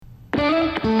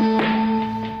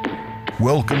Welcome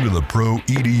to the Pro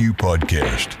EDU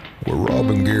podcast, where Rob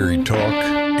and Gary talk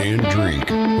and drink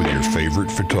with your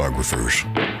favorite photographers.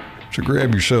 So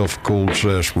grab yourself a cold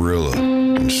sarsaparilla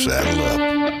and saddle up.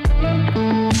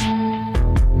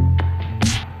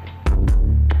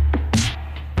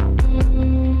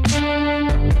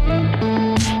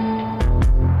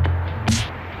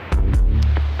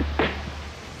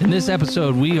 In this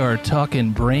episode, we are talking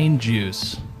brain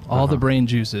juice, all the brain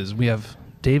juices. We have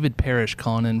David Parish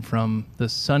calling in from the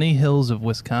sunny hills of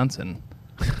Wisconsin.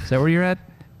 Is that where you're at?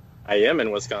 I am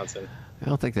in Wisconsin. I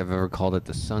don't think they've ever called it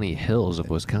the sunny hills of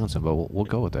Wisconsin, but we'll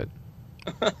go with it.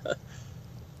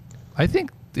 I think,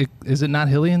 is it not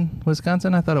hilly in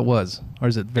Wisconsin? I thought it was. Or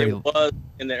is it very... It was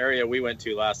in the area we went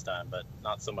to last time, but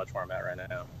not so much where I'm at right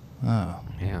now. Oh.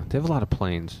 Yeah, they have a lot of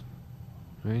plains,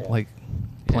 right? Like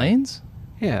planes?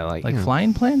 Yeah, like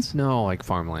flying planes? No, like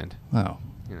farmland. Oh.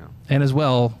 You know. And as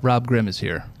well, Rob Grimm is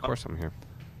here. Of course I'm here.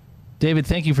 David,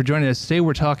 thank you for joining us. Today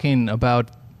we're talking about,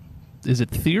 is it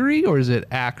theory or is it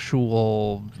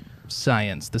actual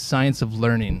science? The science of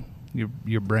learning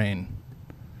your brain.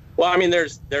 Well, I mean,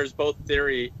 there's both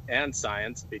theory and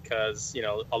science because, you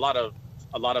know, a lot of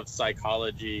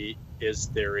psychology is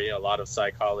theory. A lot of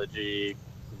psychology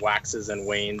waxes and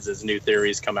wanes as new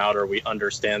theories come out or we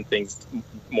understand things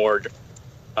more.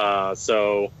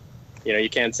 So, you know,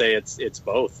 you can't say it's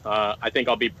both. I think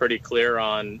I'll be pretty clear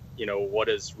on, you know, what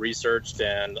is researched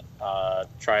and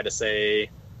try to say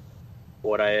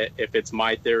if it's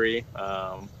my theory,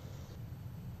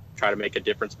 try to make a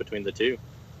difference between the two.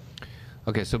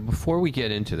 Okay, so before we get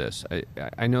into this,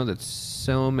 I know that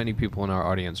so many people in our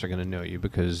audience are going to know you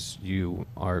because you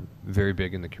are very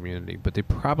big in the community, but they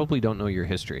probably don't know your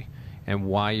history and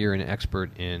why you're an expert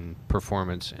in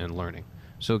performance and learning.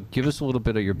 So give us a little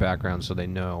bit of your background so they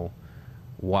know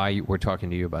why we're talking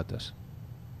to you about this.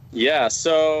 Yeah,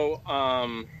 so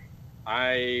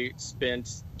I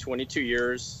spent 22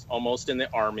 years almost in the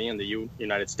Army, in the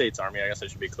United States Army. I guess I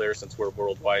should be clear since we're a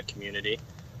worldwide community.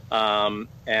 And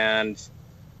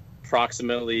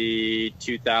approximately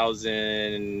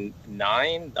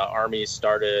 2009, the Army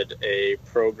started a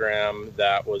program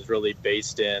that was really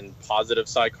based in positive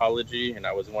psychology, and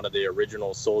I was one of the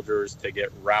original soldiers to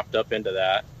get wrapped up into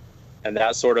that. And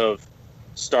that sort of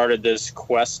started this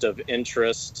quest of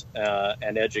interest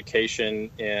and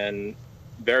education in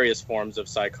various forms of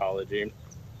psychology,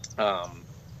 to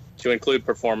include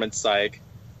performance psych.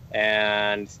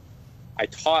 And I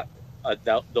taught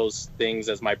those things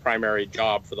as my primary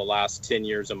job for the last 10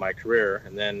 years of my career.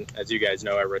 And then, as you guys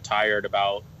know, I retired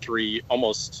about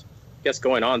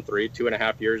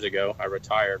 2.5 years ago. I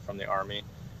retired from the Army,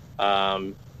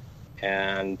 and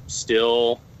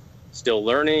still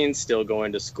learning, still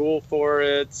going to school for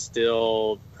it,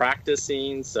 still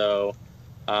practicing. So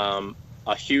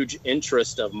a huge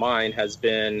interest of mine has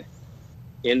been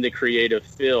in the creative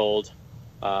field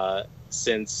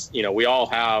since, you know, we all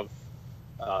have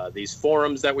these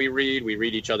forums that we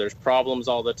read each other's problems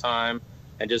all the time,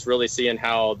 and just really seeing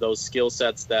how those skill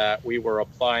sets that we were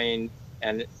applying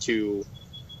and to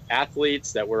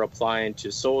athletes, that we're applying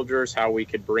to soldiers, how we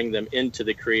could bring them into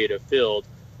the creative field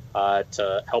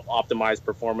to help optimize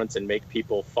performance and make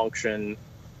people function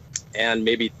and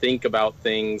maybe think about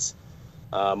things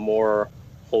more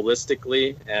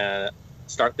holistically and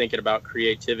start thinking about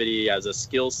creativity as a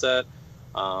skill set.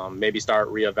 Maybe start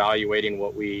reevaluating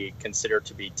what we consider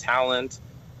to be talent.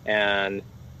 And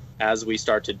as we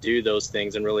start to do those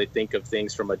things and really think of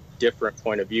things from a different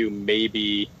point of view,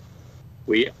 maybe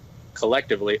we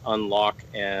collectively unlock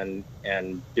and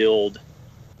build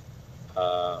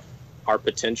our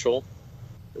potential,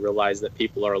 realize that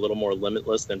people are a little more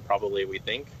limitless than probably we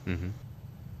think. Mm-hmm.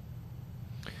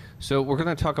 So we're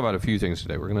going to talk about a few things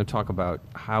today. We're going to talk about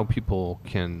how people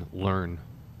can learn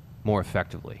more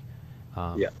effectively.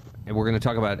 And we're going to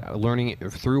talk about learning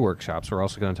through workshops. We're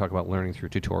also going to talk about learning through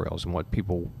tutorials and what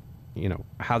people, you know,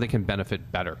 how they can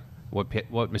benefit better,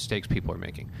 what mistakes people are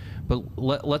making. But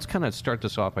let's kind of start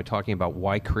this off by talking about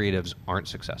why creatives aren't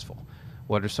successful.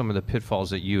 What are some of the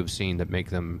pitfalls that you have seen that make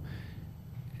them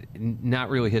not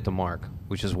really hit the mark,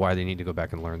 which is why they need to go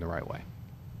back and learn the right way?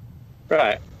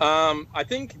 Right. I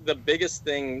think the biggest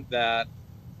thing that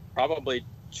probably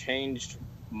changed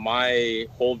my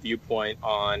whole viewpoint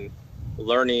on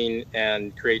learning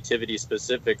and creativity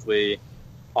specifically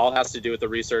all has to do with the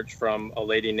research from a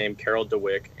lady named Carol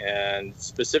Dweck. And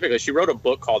specifically, she wrote a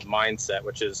book called Mindset,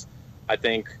 which is, I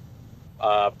think,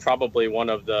 probably one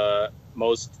of the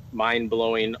most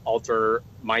mind-blowing,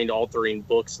 mind-altering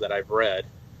books that I've read.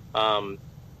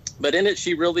 But in it,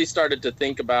 she really started to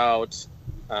think about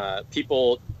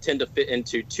people tend to fit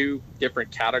into two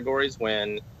different categories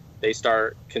when they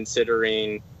start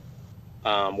considering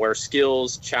where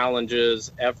skills,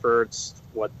 challenges, efforts,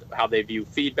 how they view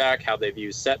feedback, how they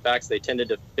view setbacks. They tended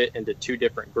to fit into two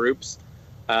different groups.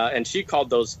 And she called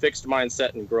those fixed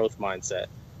mindset and growth mindset.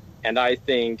 And I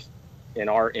think in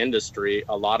our industry,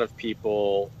 a lot of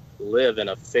people live in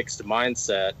a fixed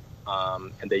mindset,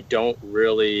 and they don't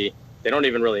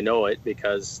even really know it,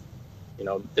 because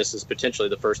this is potentially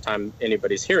the first time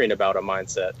anybody's hearing about a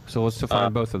mindset. So let's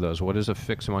define both of those. What is a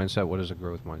fixed mindset? What is a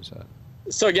growth mindset?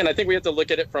 So again, I think we have to look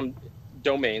at it from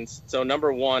domains. So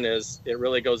number one is it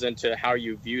really goes into how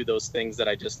you view those things that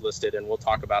I just listed, and we'll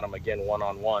talk about them again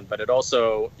one-on-one. But it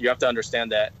also, you have to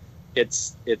understand that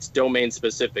it's domain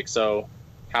specific. So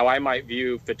how I might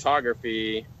view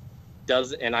photography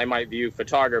and I might view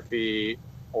photography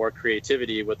or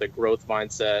creativity with a growth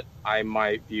mindset. I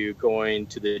might view going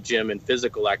to the gym and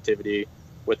physical activity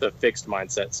with a fixed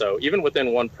mindset. So even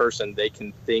within one person, they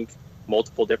can think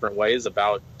multiple different ways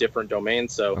about different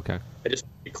domains. So okay. I just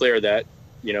want to be clear that,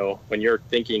 when you're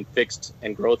thinking fixed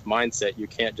and growth mindset, you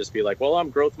can't just be like, well, I'm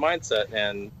growth mindset,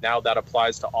 and now that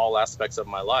applies to all aspects of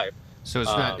my life. So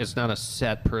it's not a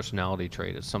set personality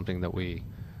trait. It's something that we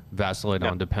vacillate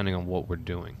on depending on what we're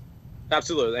doing.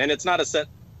 Absolutely. And it's not a set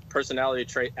personality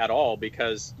trait at all,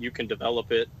 because you can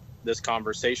develop it. This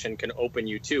conversation can open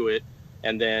you to it,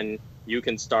 and then you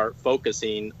can start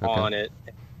focusing on it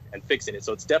and fixing it.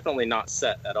 So it's definitely not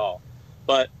set at all.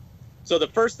 But so the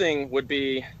first thing would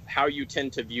be how you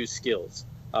tend to view skills.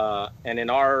 And in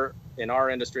our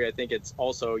industry, I think it's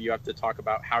also, you have to talk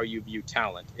about how you view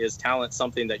talent. Is talent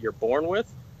something that you're born with?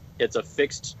 It's a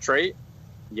fixed trait.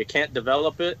 You can't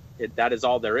develop it. That is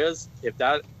all there is. If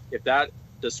that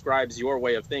describes your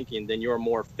way of thinking, then you're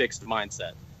more fixed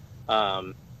mindset.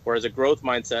 Whereas a growth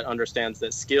mindset understands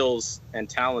that skills and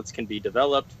talents can be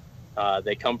developed.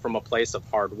 They come from a place of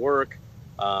hard work.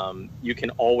 You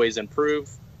can always improve,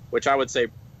 which I would say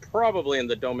probably in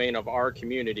the domain of our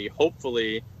community,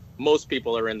 hopefully most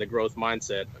people are in the growth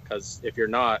mindset, because if you're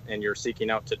not and you're seeking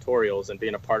out tutorials and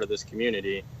being a part of this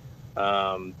community,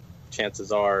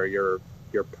 chances are you're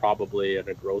probably in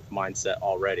a growth mindset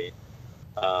already.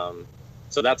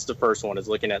 So that's the first one, is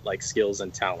looking at like skills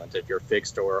and talent, if you're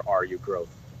fixed or are you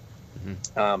growth.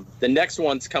 Mm-hmm. The next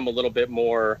ones get a little bit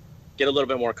more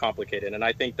complicated. And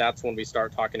I think that's when we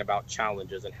start talking about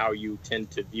challenges and how you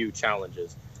tend to view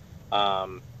challenges.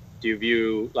 Do you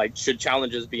view, like, should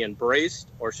challenges be embraced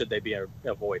or should they be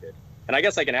avoided? And I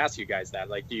guess I can ask you guys that,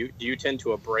 like, do you tend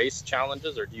to embrace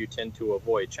challenges or do you tend to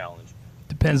avoid challenge?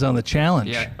 Depends on the challenge.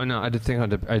 Yeah, no, I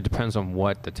think it depends on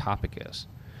what the topic is.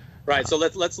 Right. So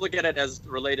let's look at it as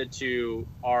related to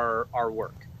our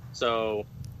work. So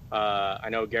I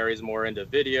know Gary's more into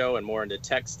video and more into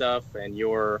tech stuff, and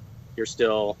you're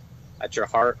still at your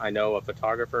heart, I know, a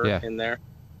photographer in there.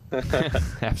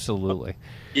 Absolutely.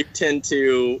 You tend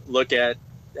to look at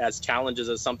as challenges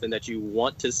as something that you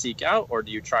want to seek out, or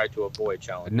do you try to avoid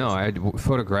challenges? No,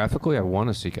 photographically, I want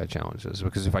to seek out challenges,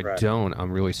 because if I don't,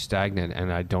 I'm really stagnant,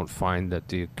 and I don't find that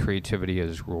the creativity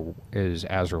is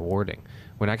as rewarding.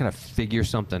 When I gotta figure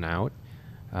something out,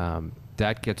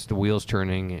 that gets the wheels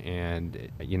turning,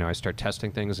 and I start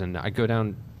testing things, and I go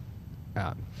down.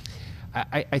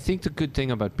 I think the good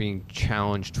thing about being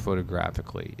challenged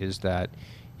photographically is that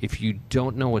if you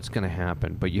don't know what's going to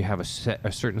happen, but you have a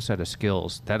certain set of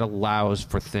skills, that allows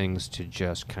for things to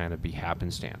just kind of be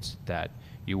happenstance that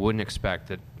you wouldn't expect,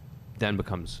 that then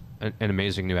becomes an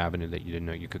amazing new avenue that you didn't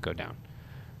know you could go down.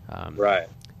 Right.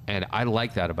 And I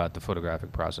like that about the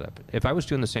photographic process. If I was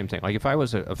doing the same thing, like if I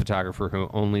was a photographer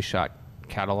who only shot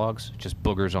catalogs, just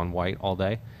boogers on white all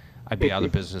day, I'd be out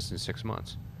of business in 6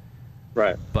 months.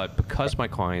 Right. But because my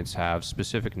clients have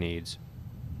specific needs,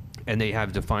 and they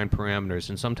have defined parameters,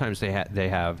 and sometimes they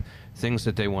have things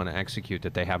that they want to execute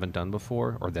that they haven't done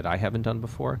before, or that I haven't done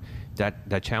before,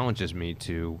 that challenges me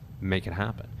to make it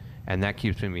happen, and that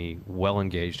keeps me well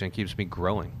engaged and keeps me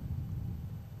growing.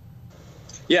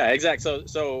 Yeah, exactly.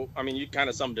 So I mean, you kind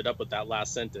of summed it up with that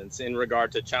last sentence. In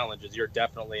regard to challenges, you're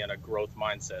definitely in a growth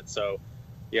mindset. So,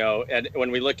 and when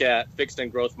we look at fixed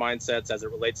and growth mindsets as it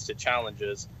relates to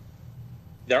challenges,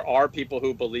 there are people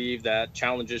who believe that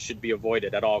challenges should be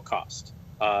avoided at all costs,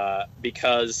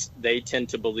 because they tend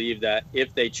to believe that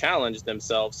if they challenge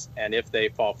themselves and if they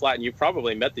fall flat, and you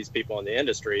probably met these people in the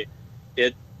industry,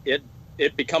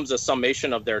 it becomes a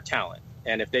summation of their talent.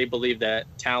 And if they believe that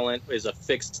talent is a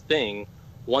fixed thing,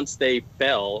 once they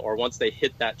fail or once they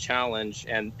hit that challenge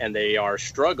and they are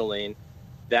struggling,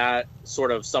 that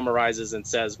sort of summarizes and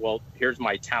says, well, here's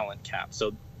my talent cap.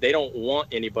 So they don't want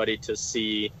anybody to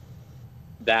see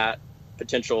that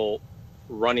potential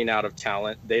running out of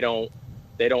talent. They don't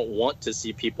want to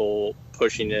see people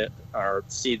pushing it, or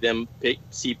see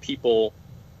people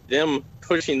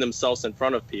pushing themselves in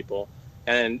front of people.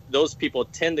 And those people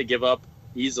tend to give up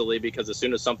easily, because as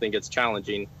soon as something gets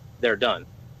challenging, they're done.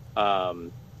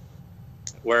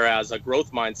 Whereas a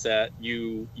growth mindset,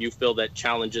 you feel that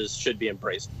challenges should be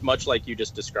embraced, much like you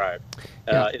just described.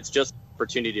 It's just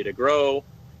opportunity to grow,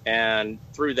 and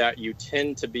through that you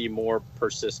tend to be more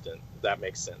persistent, if that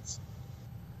makes sense.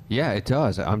 Yeah, it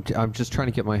does. I'm just trying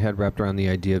to get my head wrapped around the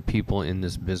idea of people in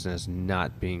this business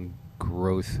not being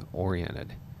growth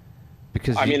oriented,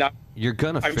 because you're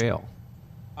gonna fail.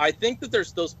 I think that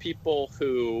there's those people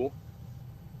who,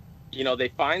 they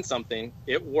find something,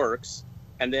 it works,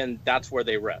 and then that's where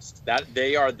they rest. That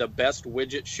they are the best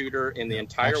widget shooter in the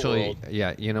entire world.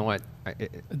 Yeah, you know what?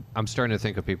 I'm starting to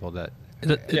think of people that.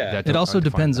 It also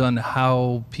depends on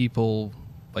how people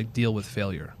deal with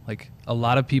failure. Like, a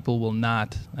lot of people will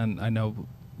not, and I know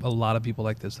a lot of people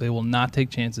like this, they will not take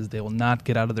chances. They will not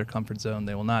get out of their comfort zone.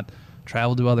 They will not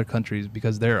travel to other countries,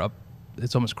 because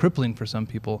it's almost crippling for some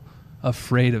people,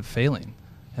 afraid of failing.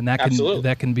 And that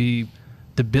can be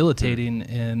debilitating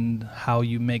in how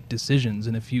you make decisions.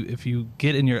 And if you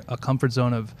get in a comfort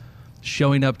zone of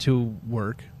showing up to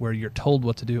work where you're told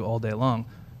what to do all day long,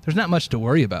 there's not much to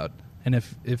worry about. And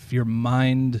if your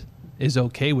mind is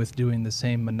okay with doing the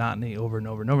same monotony over and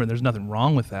over and over, and there's nothing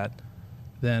wrong with that,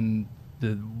 then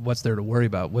what's there to worry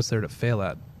about? What's there to fail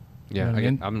at? Yeah, You know what I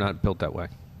mean? I'm not built that way.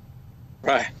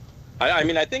 Right.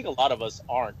 I think a lot of us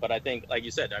aren't, but I think, like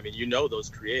you said, those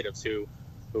creatives who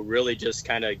really just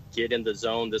kind of get in the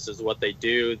zone. This is what they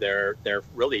do. They're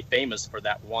really famous for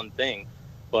that one thing,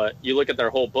 but you look at their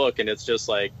whole book and it's just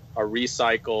like a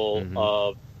recycle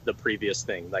of the previous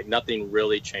thing. Like, nothing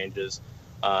really changes.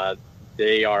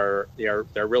 They're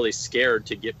really scared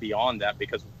to get beyond that,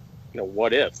 because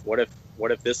what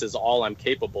if this is all I'm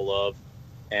capable of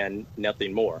and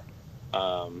nothing more?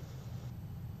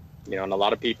 And a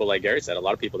lot of people, like Gary said,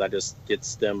 that just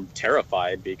gets them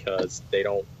terrified, because they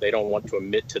don't want to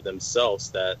admit to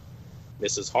themselves that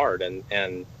this is hard,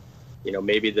 and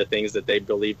maybe the things that they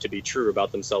believe to be true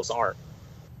about themselves aren't.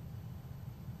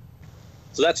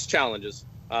 So that's challenges.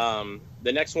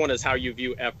 The next one is how you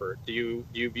view effort. Do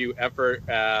you view effort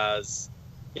as,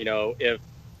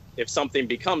 if something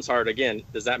becomes hard again,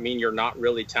 does that mean you're not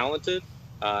really talented?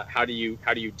 How do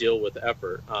you deal with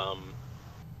effort?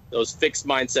 Those fixed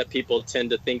mindset people tend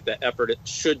to think that effort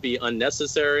should be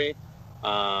unnecessary.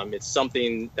 It's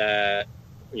something that,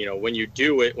 when you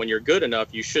do it, when you're good enough,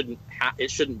 it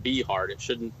shouldn't be hard. It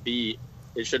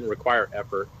shouldn't require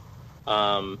effort.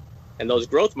 And those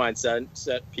growth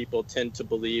mindset people tend to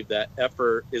believe that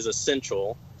effort is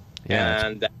essential. Yeah,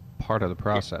 and that, part of the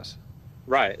process.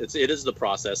 Right. It is the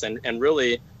process, and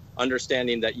really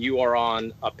understanding that you are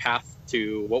on a path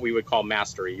to what we would call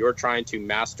mastery. You're trying to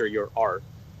master your art.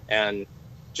 And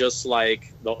just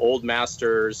like the old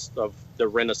masters of the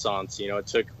Renaissance, it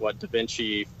took Da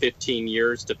Vinci 15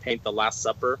 years to paint the Last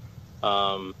Supper.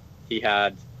 He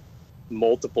had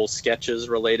multiple sketches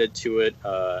related to it.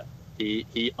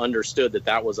 He understood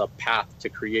that was a path to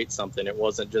create something. It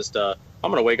wasn't just I'm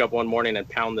going to wake up one morning and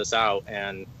pound this out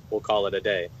and we'll call it a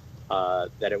day.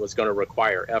 That it was going to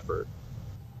require effort.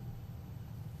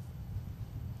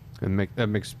 That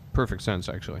makes perfect sense,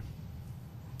 actually.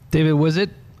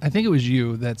 David, I think it was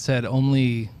you that said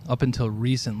only up until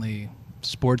recently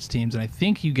sports teams, and I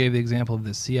think you gave the example of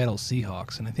the Seattle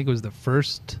Seahawks, and I think it was the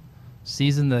first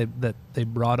season that they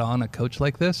brought on a coach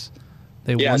like this.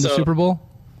 They won the Super Bowl.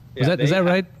 Is that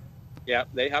right? Yeah,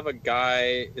 they have a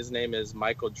guy, his name is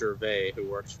Michael Gervais, who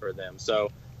works for them.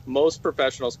 So most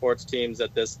professional sports teams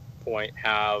at this point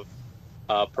have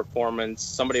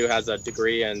somebody who has a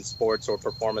degree in sports or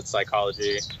performance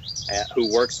psychology,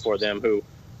 who works for them, who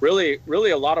really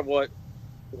a lot of what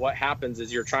happens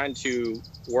is you're trying to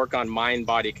work on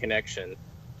mind-body connection,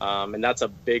 and that's a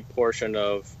big portion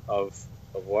of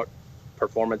what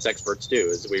performance experts do,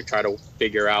 is we try to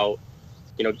figure out,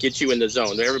 get you in the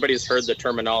zone. Everybody's heard the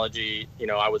terminology,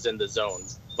 I was in the zone,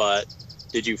 but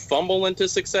did you fumble into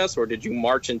success, or did you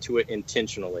march into it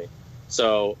intentionally?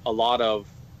 So a lot of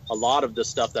the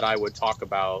stuff that I would talk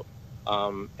about,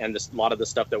 and a lot of the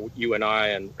stuff that you and I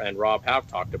and Rob have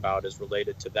talked about is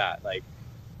related to that. Like,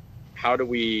 how do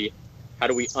we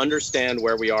understand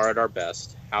where we are at our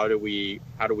best? How do we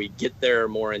get there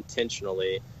more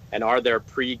intentionally? And are there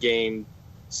pre-game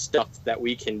stuff that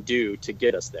we can do to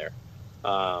get us there?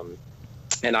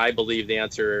 And I believe the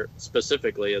answer,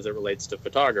 specifically as it relates to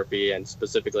photography and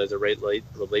specifically as it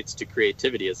relates to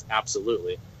creativity, is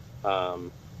absolutely.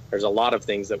 There's a lot of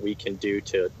things that we can do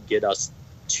to get us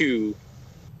to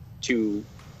to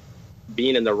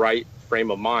being in the right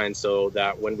frame of mind so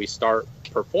that when we start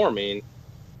performing,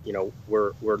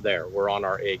 we're there, we're on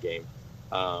our A game.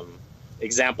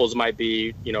 Examples might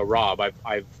be, Rob,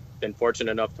 I've been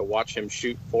fortunate enough to watch him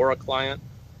shoot for a client,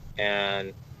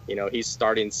 and he's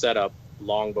starting setup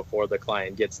long before the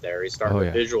client gets there. He's starting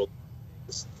to visual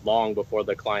long before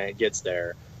the client gets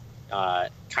there.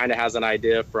 Kind of has an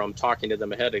idea from talking to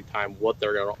them ahead of time what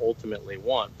they're going to ultimately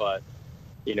want, but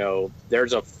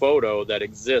there's a photo that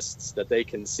exists that they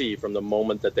can see from the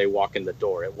moment that they walk in the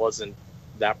door. It wasn't,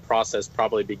 that process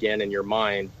probably began in your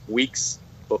mind weeks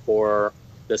before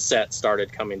the set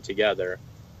started coming together.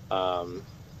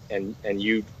 And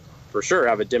you for sure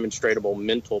have a demonstrable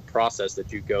mental process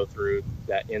that you go through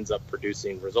that ends up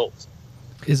producing results.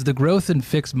 Is the growth in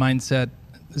fixed mindset,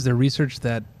 is there research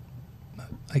that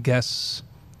I guess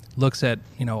looks at,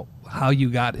 how you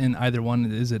got in either one?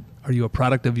 Are you a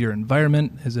product of your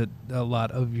environment? Is it a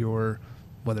lot of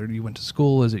whether you went to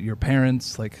school? Is it your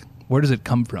parents? Like, where does it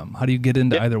come from? How do you get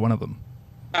into either one of them?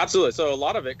 Absolutely. So a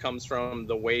lot of it comes from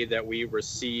the way that we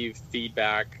receive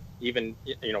feedback, even,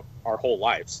 our whole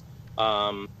lives.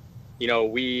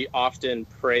 We often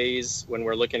praise, when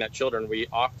we're looking at children, we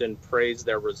often praise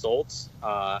their results,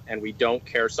 and we don't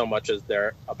care so much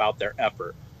about their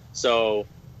effort. So,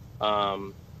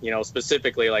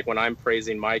 specifically, like when I'm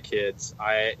praising my kids,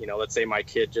 let's say my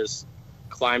kid just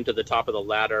climbed to the top of the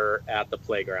ladder at the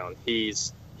playground.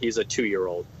 He's a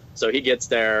 2-year-old. So he gets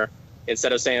there,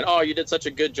 instead of saying, "Oh, you did such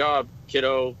a good job,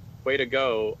 kiddo, way to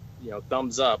go,"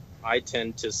 thumbs up, I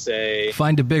tend to say,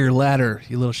 "Find a bigger ladder,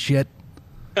 you little shit."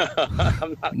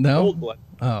 I'm not no? cold-blooded.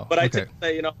 Oh, but I okay.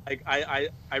 tend to say,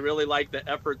 I really like the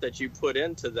effort that you put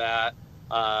into that.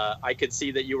 I could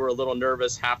see that you were a little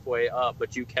nervous halfway up,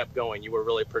 but you kept going. You were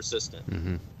really persistent.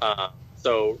 Mm-hmm.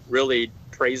 So really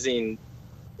praising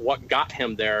what got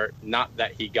him there, not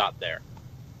that he got there,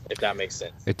 if that makes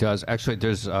sense. It does. Actually,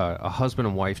 there's a husband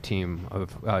and wife team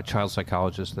of child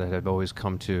psychologists that have always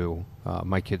come to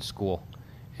my kids' school.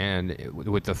 And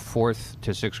with the 4th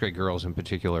to 6th grade girls in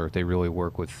particular, they really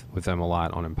work with them a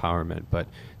lot on empowerment. But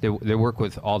they work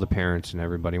with all the parents and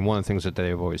everybody. And one of the things that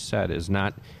they've always said is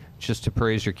not just to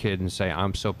praise your kid and say,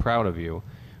 "I'm so proud of you,"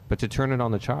 but to turn it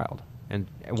on the child. And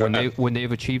when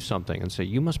they've achieved something, and say,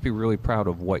 "You must be really proud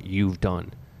of what you've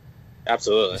done."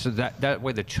 Absolutely. So that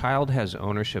way the child has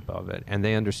ownership of it, and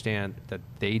they understand that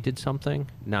they did something,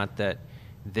 not that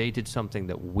they did something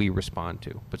that we respond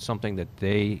to, but something that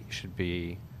they should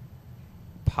be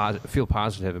feel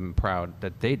positive and proud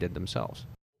that they did themselves.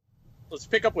 Let's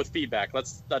pick up with feedback.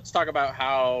 Let's talk about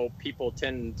how people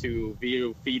tend to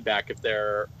view feedback if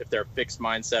they're fixed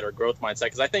mindset or growth mindset.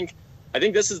 Because I think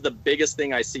this is the biggest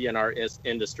thing I see in our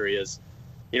industry is,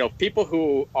 people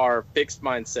who are fixed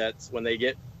mindsets, when they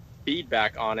get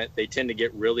feedback on it, they tend to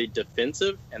get really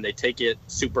defensive and they take it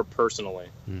super personally.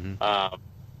 Mm-hmm.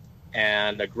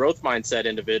 And a growth mindset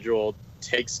individual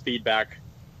takes feedback,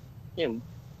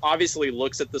 obviously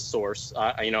looks at the source.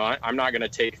 I'm not going to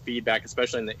take feedback,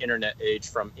 especially in the internet age,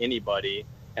 from anybody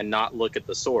and not look at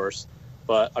the source.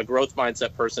 But a growth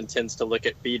mindset person tends to look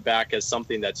at feedback as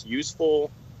something that's useful,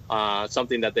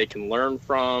 something that they can learn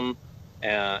from,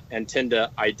 and tend to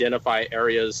identify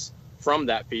areas from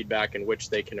that feedback in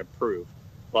which they can improve.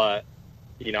 But,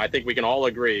 I think we can all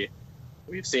agree,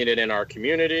 we've seen it in our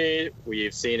community.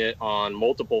 We've seen it on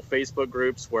multiple Facebook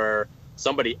groups where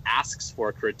somebody asks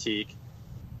for critique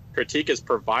is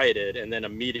provided, and then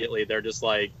immediately they're just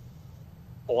like,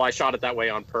 "Oh, I shot it that way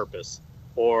on purpose,"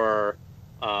 or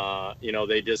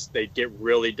they get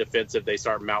really defensive. They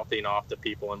start mouthing off to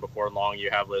people, and before long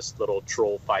you have this little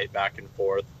troll fight back and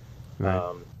forth.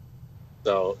 Right.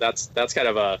 So that's kind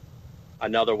of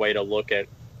another way to look at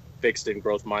fixed and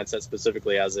growth mindset,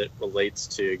 specifically as it relates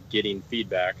to getting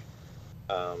feedback.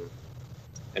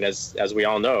 And as we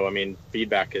all know,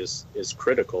 feedback is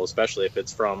critical, especially if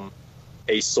it's from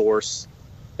a source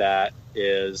that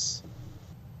is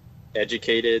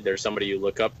educated. There's somebody you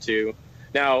look up to.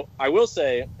 Now, I will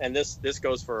say, and this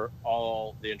goes for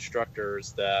all the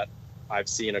instructors that I've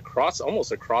seen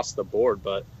almost across the board,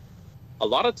 but a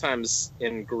lot of times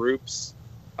in groups,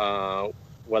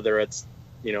 whether it's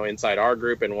inside our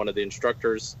group and one of the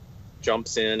instructors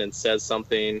jumps in and says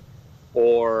something,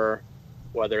 or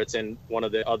whether it's in one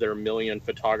of the other million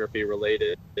photography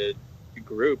related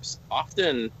groups,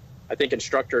 often I think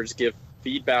instructors give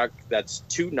feedback that's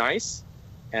too nice,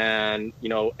 and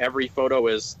every photo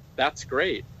is, "That's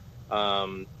great."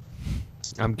 I'm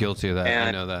guilty of that.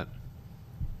 I know that.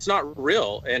 It's not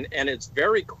real, and it's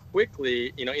very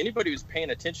quickly, anybody who's paying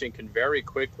attention can very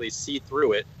quickly see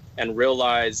through it and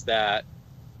realize that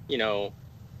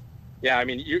Yeah, I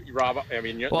mean, Rob. I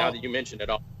mean, Well, now that you mentioned it,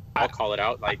 I'll call it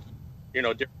out. Like,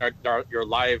 during your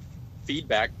live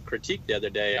feedback critique the other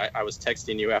day, I was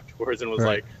texting you afterwards and was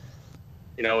right.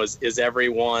 like, is every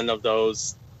one of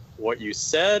those what you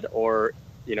said, or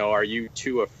are you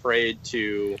too afraid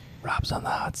to? Rob's on the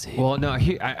hot seat. Well, no,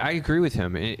 I agree with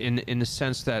him in the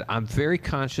sense that I'm very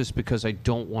conscious because I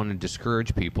don't want to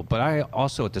discourage people. But I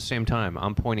also, at the same time,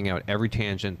 I'm pointing out every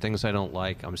tangent, things I don't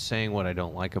like. I'm saying what I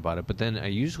don't like about it. But then I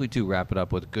usually do wrap it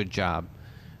up with good job,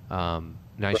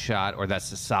 nice shot, or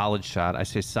that's a solid shot. I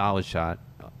say solid shot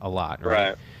a lot,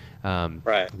 right?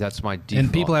 Right. That's my default.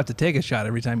 And people have to take a shot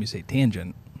every time you say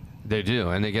tangent. They do,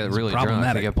 and they get really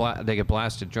drunk. They get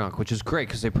blasted drunk, which is great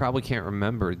because they probably can't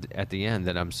remember at the end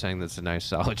that I'm saying that's a nice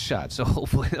solid shot. So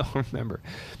hopefully they'll remember.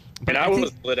 But I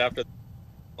was lit after the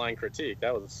line critique.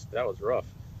 That was rough.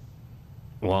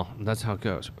 Well, that's how it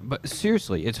goes. But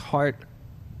seriously, it's hard.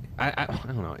 I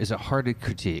don't know. Is it hard to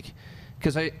critique?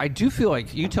 Because I do feel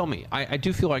like, you tell me, I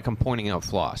do feel like I'm pointing out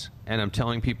flaws, and I'm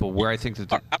telling people where I think that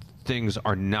the things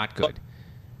are not good.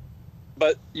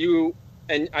 But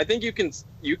and I think you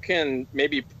can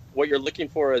maybe, what you're looking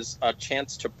for is a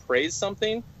chance to praise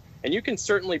something, and you can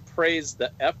certainly praise the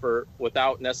effort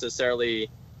without necessarily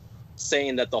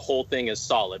saying that the whole thing is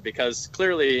solid, because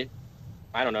clearly,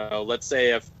 I don't know, let's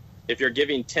say if you're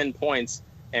giving 10 points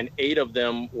and 8 of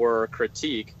them were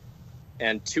critique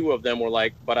and 2 of them were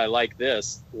like, but I like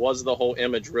this, was the whole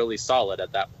image really solid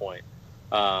at that point?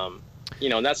 And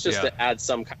that's just to add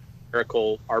some kind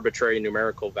of arbitrary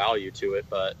numerical value to it.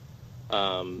 But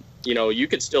you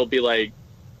could still be like,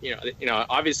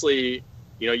 obviously,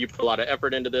 you put a lot of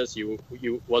effort into this. You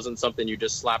wasn't something you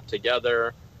just slapped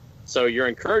together. So you're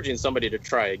encouraging somebody to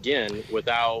try again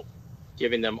without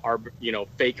giving them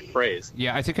fake praise.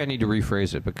 Yeah, I think I need to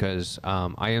rephrase it because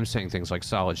I am saying things like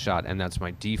solid shot, and that's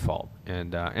my default.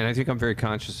 And I think I'm very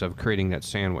conscious of creating that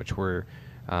sandwich where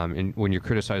when you're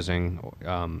criticizing,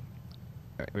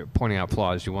 pointing out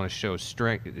flaws, you want to show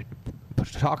strength,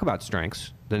 talk about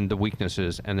strengths, then the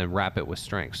weaknesses, and then wrap it with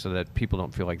strengths so that people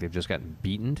don't feel like they've just gotten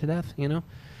beaten to death,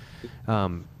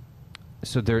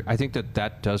 So I think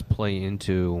that does play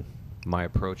into my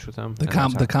approach with them.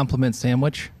 The compliment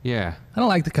sandwich. Yeah, I don't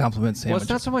like the compliment sandwich. Well, it's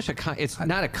not so much it's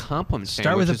not a compliment sandwich.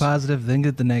 Start with a positive, then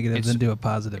get the negative, then do a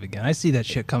positive again. I see that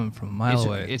shit coming from a mile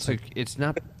away. It's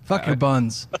not. Fuck your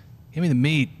buns. Give me the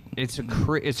meat. It's a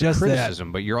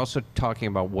criticism, but you're also talking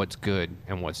about what's good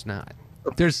and what's not.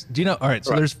 All right,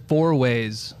 so there's 4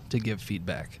 ways to give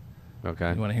feedback.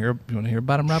 Okay. You want to hear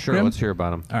about them, Rob? Sure, Grimm? let's hear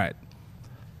about them. All right.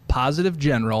 Positive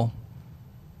general,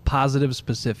 positive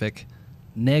specific,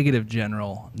 negative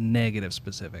general, negative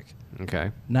specific.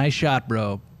 Okay. Nice shot,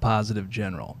 bro. Positive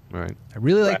general. All right. I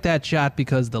really like that shot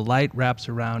because the light wraps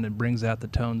around and brings out the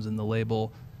tones in the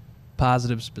label.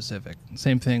 Positive specific.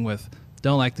 Same thing with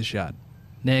don't like the shot.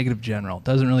 Negative general.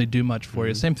 Doesn't really do much for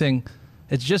you. Same thing.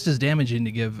 It's just as damaging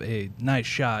to give a nice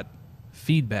shot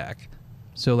feedback.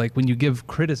 So like when you give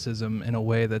criticism in a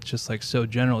way that's just like so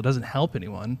general, it doesn't help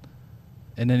anyone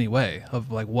in any way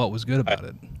of like what was good about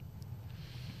it.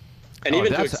 And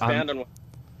even to expand on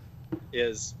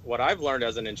what I've learned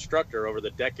as an instructor over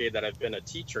the decade that I've been a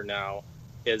teacher now,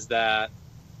 is that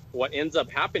what ends up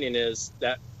happening is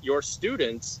that your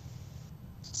students,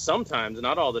 sometimes,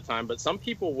 not all the time, but some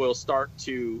people will start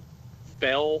to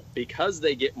fail because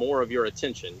they get more of your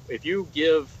attention. If you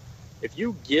give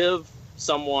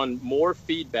someone more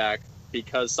feedback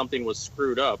because something was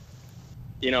screwed up,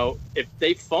 if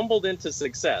they fumbled into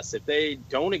success, if they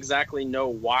don't exactly know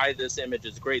why this image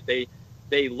is great,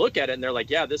 they look at it and they're like,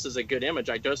 yeah, this is a good image.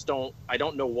 I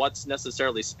don't know what's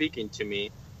necessarily speaking to me.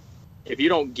 If you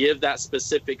don't give that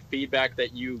specific feedback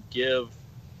that you give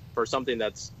for something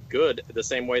that's good the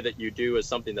same way that you do as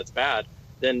something that's bad,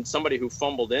 then somebody who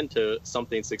fumbled into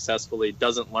something successfully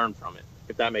doesn't learn from it,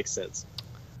 if that makes sense.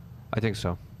 I think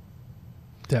so.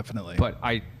 Definitely. But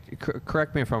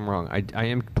correct me if I'm wrong. I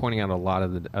am pointing out a lot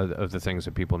of the things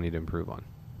that people need to improve on.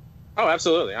 Oh,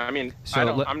 absolutely. I mean,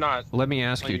 I'm not. Let me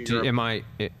ask you: am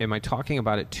I talking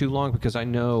about it too long? Because I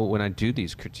know when I do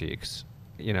these critiques,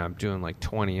 I'm doing like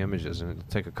 20 images, and it'll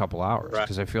take a couple hours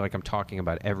because I feel like I'm talking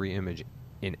about every image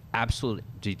in absolute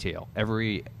detail,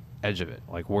 every edge of it,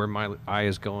 like where my eye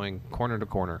is going, corner to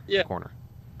corner, corner.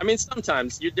 I mean,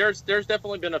 sometimes there's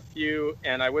definitely been a few,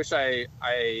 and I wish I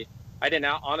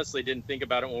honestly didn't think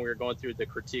about it when we were going through the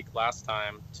critique last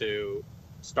time to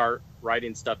start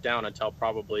writing stuff down until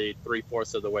probably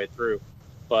 3/4 of the way through.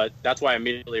 But that's why I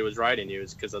immediately was writing you,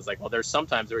 is because I was like, well, there's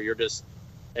sometimes where you're just,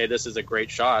 hey, this is a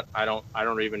great shot. I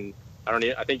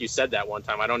think you said that one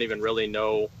time. I don't even really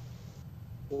know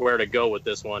where to go with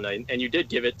this one. And you did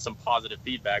give it some positive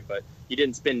feedback, but you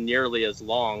didn't spend nearly as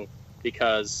long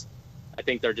because I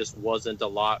think there just wasn't a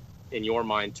lot in your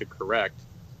mind to correct,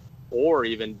 or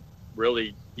even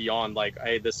really beyond like,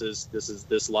 hey, this is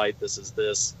this light, this is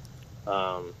this.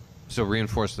 So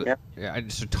reinforce the. Yeah.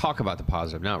 So talk about the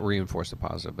positive, not reinforce the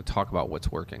positive, but talk about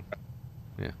what's working.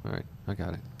 Yeah. All right. I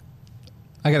got it.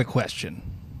 I got a question.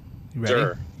 You ready?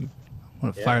 Sure. I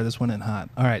want to fire this one in hot.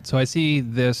 All right. So I see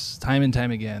this time and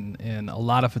time again in a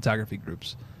lot of photography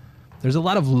groups. There's a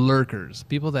lot of lurkers,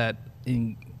 people that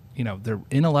they're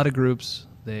in a lot of groups.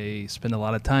 They spend a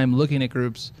lot of time looking at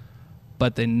groups,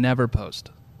 but they never post.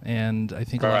 And I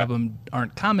think a lot of them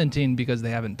aren't commenting because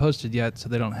they haven't posted yet, so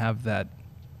they don't have that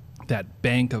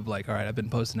bank of like, all right, I've been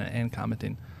posting it and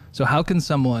commenting. So how can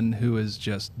someone who is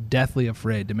just deathly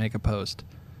afraid to make a post,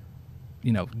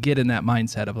 get in that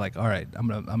mindset of like, all right, I'm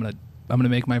gonna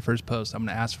make my first post. I'm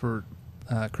gonna ask for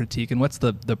critique. And what's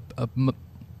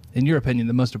in your opinion,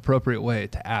 the most appropriate way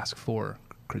to ask for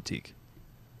critique?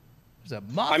 There's a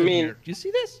moth in here. Do you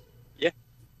see this? Yeah.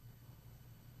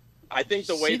 I think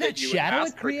the way that you see that shadow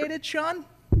it created, Sean?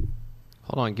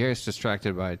 Hold on, Gary's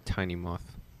distracted by a tiny moth.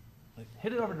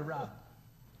 Hit it over to Rob.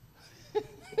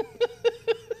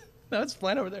 No, it's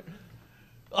flying over there.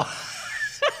 Oh.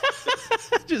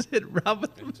 Just hit Rob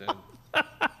with the moth.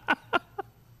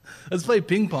 Let's play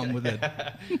ping pong with it.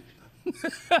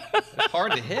 It's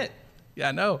hard to hit. Yeah,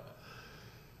 I know.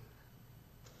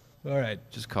 All right.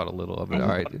 Just caught a little of it. All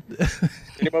right. Get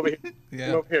him over here. Yeah.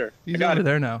 Come over here. He's over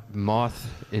there now. Moth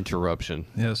interruption.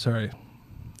 Yeah, sorry.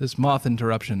 This moth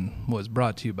interruption was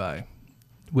brought to you by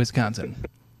Wisconsin.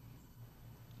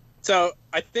 So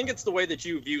I think it's the way that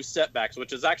you view setbacks,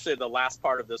 which is actually the last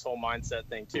part of this whole mindset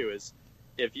thing too, is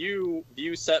if you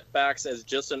view setbacks as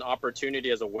just an opportunity,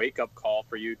 as a wake-up call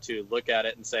for you to look at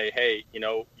it and say, hey,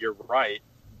 you're right.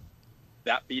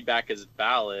 That feedback is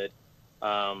valid.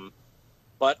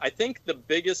 But I think the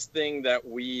biggest thing that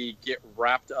we get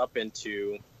wrapped up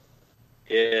into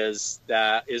is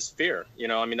fear.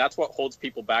 That's what holds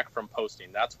people back from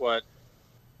posting.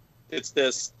 It's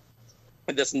this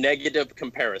negative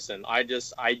comparison. I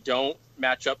don't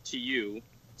match up to you,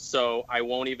 so I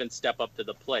won't even step up to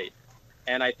the plate.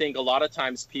 And I think a lot of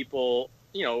times people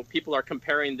are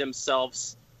comparing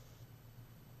themselves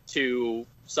to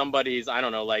somebody's, I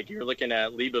don't know, like you're looking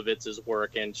at Leibovitz's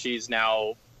work and she's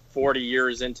now 40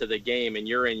 years into the game and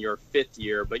you're in your 5th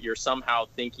year, but you're somehow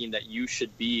thinking that you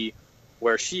should be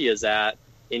where she is at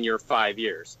in your 5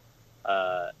 years.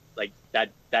 Like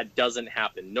that doesn't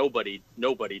happen. Nobody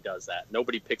does that.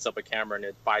 Nobody picks up a camera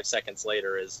and 5 seconds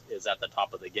later is at the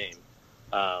top of the game.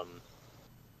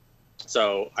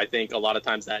 So I think a lot of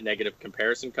times that negative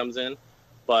comparison comes in,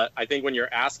 but I think when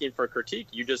you're asking for critique,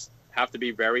 you just have to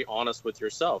be very honest with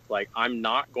yourself. Like, I'm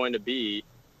not going to be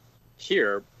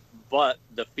here, but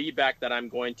the feedback that I'm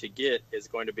going to get is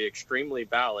going to be extremely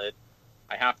valid.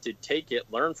 I have to take it,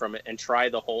 learn from it, and try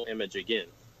the whole image again.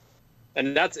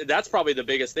 And that's probably the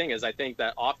biggest thing, is I think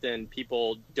that often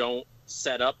people don't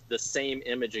set up the same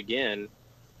image again.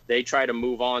 They try to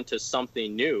move on to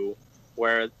something new,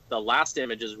 where the last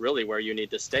image is really where you need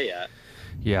to stay at.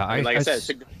 Yeah, I said, it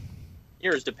took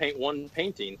years to paint one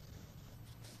painting.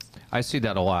 I see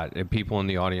that a lot. And people in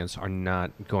the audience are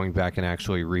not going back and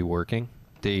actually reworking.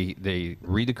 They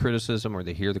read the criticism or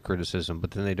they hear the criticism,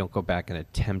 but then they don't go back and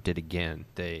attempt it again.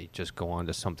 They just go on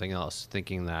to something else,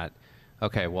 thinking that,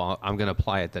 okay, well, I'm going to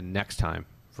apply it the next time,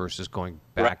 versus going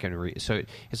back and so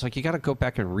it's like you got to go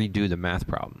back and redo the math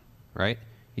problem, right?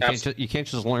 You can't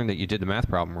just learn that you did the math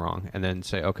problem wrong and then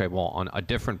say, okay, well, on a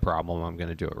different problem, I'm going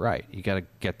to do it right. You got to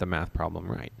get the math problem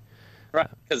right. Right,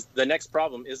 because the next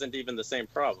problem isn't even the same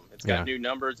problem. It's got new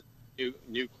numbers,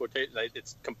 new quotations.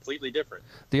 It's completely different.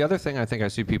 The other thing I think I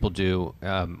see people do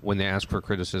when they ask for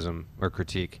criticism or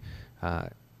critique,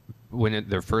 when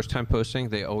their first time posting,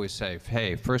 they always say,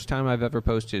 hey, first time I've ever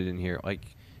posted in here.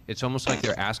 Like, it's almost like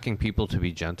they're asking people to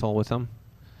be gentle with them.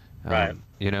 Right.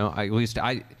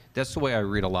 That's the way I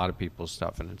read a lot of people's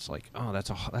stuff, and it's like, oh, that's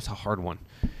a hard one,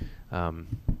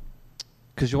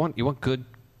 because you want good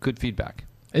feedback.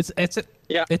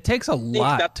 It takes a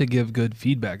lot to give good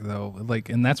feedback, though. Like,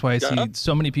 and that's why I see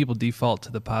so many people default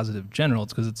to the positive general.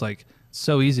 It's because it's like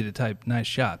so easy to type nice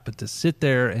shot, but to sit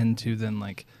there and to then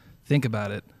like think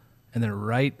about it and then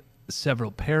write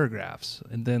several paragraphs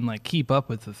and then like keep up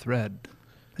with the thread.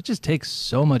 It just takes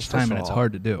so much time, and it's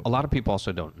hard to do. A lot of people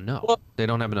also don't know. Well, they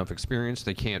don't have enough experience.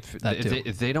 They can't.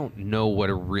 If they don't know what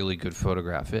a really good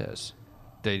photograph is,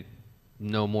 they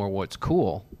know more what's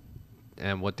cool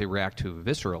and what they react to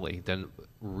viscerally than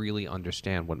really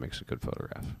understand what makes a good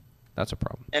photograph. That's a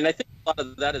problem. And I think a lot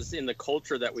of that is in the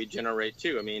culture that we generate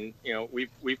too. I mean,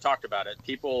 we've talked about it.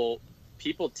 People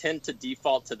tend to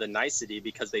default to the nicety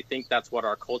because they think that's what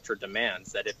our culture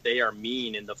demands, that if they are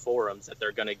mean in the forums that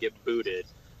they're going to get booted.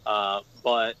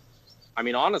 But I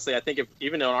mean, honestly, I think if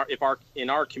in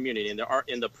our community, in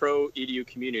the pro EDU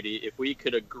community, if we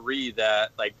could agree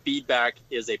that like feedback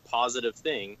is a positive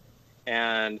thing,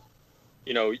 and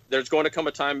there's going to come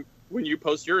a time when you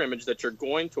post your image that you're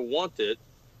going to want it,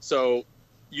 so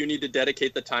you need to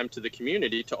dedicate the time to the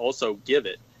community to also give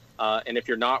it. And if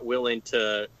you're not willing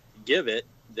to give it,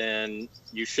 then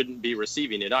you shouldn't be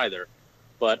receiving it either.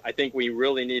 But I think we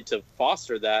really need to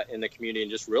foster that in the community and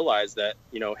just realize that,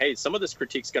 hey, some of this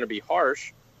critique's going to be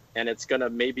harsh, and it's going to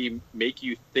maybe make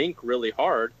you think really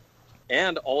hard,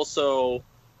 and also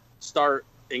start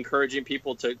encouraging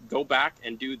people to go back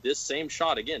and do this same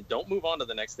shot again. Don't move on to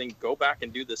the next thing. Go back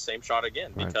and do this same shot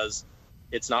again, because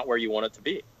it's not where you want it to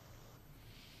be.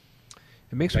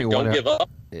 It makes me wonder. Don't give up.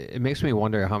 It makes me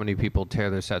wonder how many people tear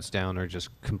their sets down or just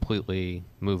completely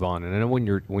move on. And I know when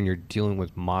you're dealing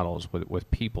with models,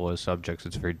 with people as subjects,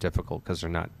 it's very difficult because they're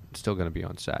not still going to be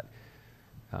on set.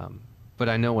 But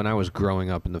I know when I was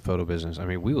growing up in the photo business, I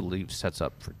mean, we would leave sets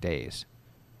up for days,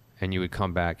 and you would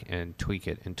come back and tweak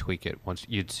it. Once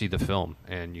you'd see the film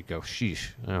and you'd go, sheesh,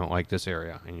 I don't like this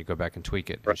area, and you go back and tweak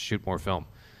it and shoot more film,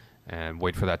 and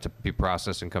wait for that to be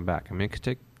processed and come back. I mean, it could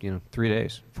take 3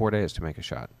 days, 4 days to make a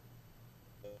shot.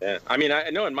 Yeah, I mean,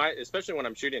 I know especially when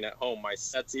I'm shooting at home, my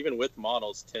sets, even with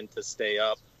models, tend to stay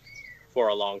up for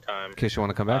a long time. In case you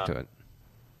want to come back to it.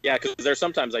 Yeah, because there's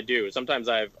sometimes I do. Sometimes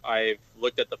I've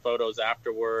looked at the photos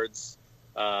afterwards,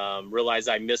 realized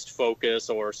I missed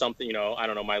focus or something. I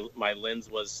don't know, my lens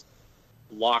was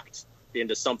locked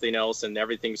into something else and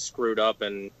everything's screwed up,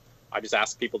 and I just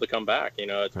ask people to come back.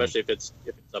 Especially if it's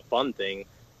a fun thing.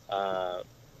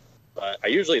 But I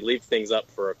usually leave things up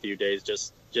for a few days,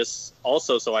 just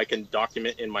also so I can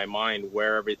document in my mind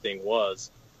where everything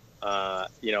was,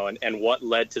 and what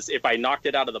led to, if I knocked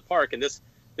it out of the park. And this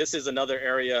is another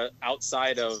area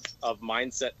outside of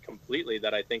mindset completely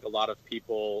that I think a lot of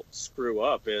people screw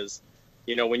up is,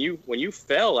 when you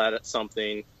fail at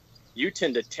something, you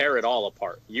tend to tear it all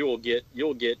apart. You'll get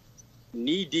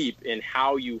knee deep in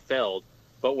how you failed.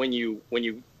 But when you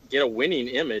get a winning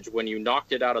image, when you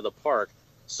knocked it out of the park,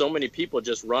 so many people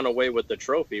just run away with the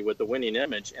trophy, with the winning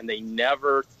image, and they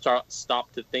never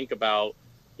stop to think about,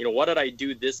 what did I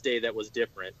do this day that was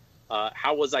different?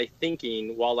 How was I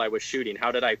thinking while I was shooting?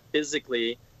 How did I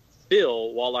physically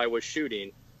feel while I was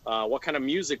shooting? What kind of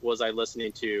music was I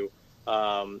listening to?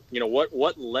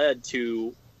 What led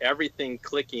to everything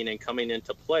clicking and coming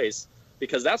into place?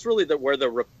 Because that's really where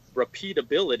the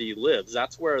repeatability lives.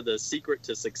 That's where the secret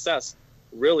to success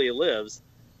really lives,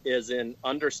 is in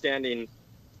understanding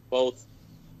both,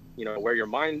 where your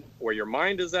mind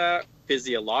is at,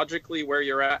 physiologically where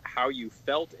you're at, how you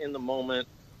felt in the moment.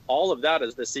 All of that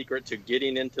is the secret to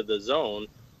getting into the zone.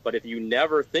 But if you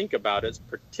never think about it,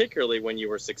 particularly when you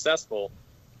were successful,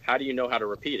 how do you know how to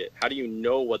repeat it? How do you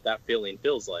know what that feeling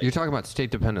feels like? You're talking about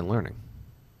state-dependent learning.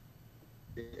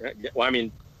 Well, I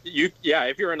mean,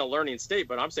 if you're in a learning state,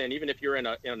 but I'm saying even if you're in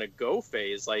a go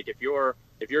phase, like if you're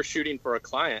shooting for a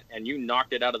client and you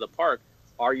knocked it out of the park,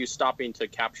 are you stopping to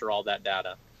capture all that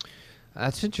data?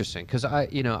 That's interesting, because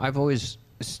I've always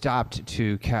stopped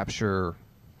to capture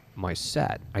my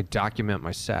set. I document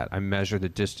my set. I measure the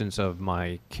distance of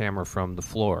my camera from the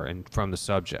floor and from the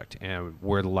subject and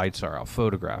where the lights are. I'll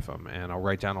photograph them, and I'll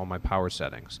write down all my power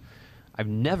settings. I've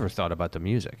never thought about the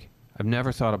music. I've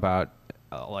never thought about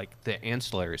like the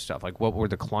ancillary stuff. Like, what were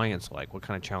the clients like? What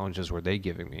kind of challenges were they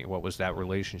giving me? What was that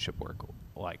relationship work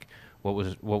like? What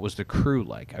was the crew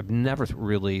like? I've never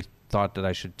really thought that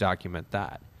I should document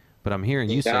that, but I'm hearing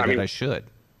you say that I should.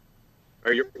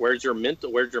 Where's your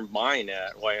mind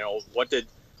at? Well,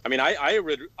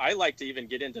 I like to even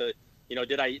get into,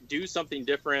 did I do something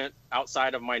different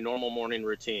outside of my normal morning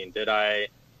routine? Did I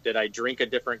drink a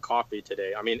different coffee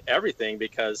today? I mean, everything,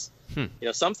 because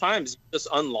sometimes you just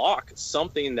unlock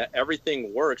something that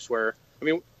everything works. Where, I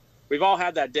mean, we've all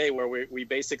had that day where we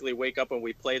basically wake up and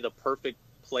we play the perfect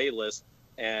playlist,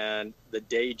 and the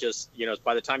day just,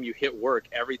 by the time you hit work,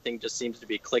 everything just seems to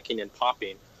be clicking and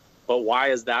popping. But why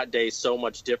is that day so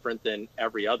much different than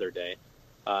every other day?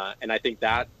 And I think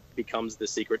that becomes the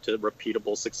secret to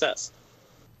repeatable success.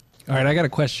 All right, I got a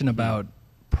question about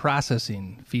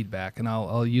processing feedback, and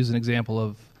I'll use an example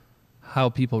of how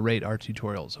people rate our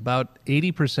tutorials. About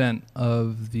 80%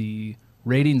 of the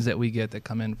ratings that we get that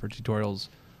come in for tutorials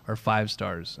are 5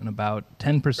 stars, and about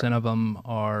 10% of them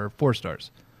are 4 stars.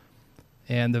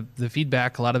 And the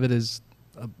feedback, a lot of it is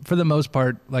for the most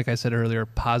part, like I said earlier,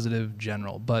 positive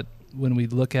general. But when we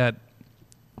look at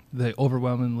the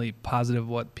overwhelmingly positive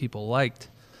what people liked,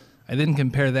 I then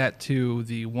compare that to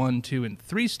the 1, 2, and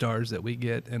 3 stars that we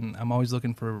get, and I'm always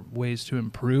looking for ways to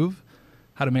improve,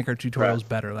 how to make our tutorials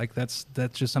better. Like that's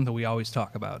just something we always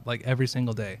talk about, like every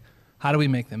single day. How do we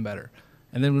make them better?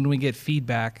 And then when we get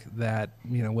feedback that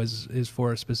is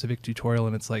for a specific tutorial,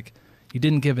 and it's like you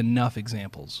didn't give enough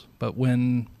examples, but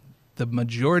when the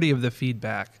majority of the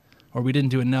feedback, or we didn't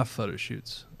do enough photo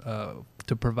shoots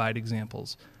to provide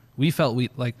examples, we felt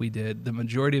like we did. The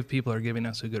majority of people are giving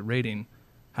us a good rating.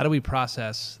 How do we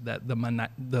process that the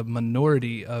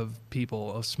minority of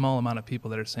people, a small amount of people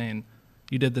that are saying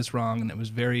you did this wrong and it was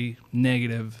very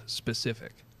negative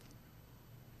specific?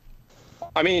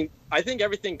 I mean, I think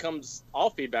all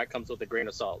feedback comes with a grain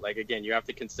of salt. Like, again, you have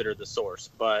to consider the source.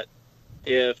 But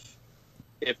if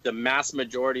the mass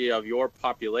majority of your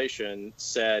population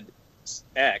said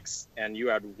X and you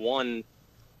had one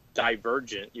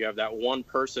divergent, you have that one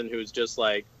person who's just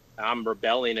like, I'm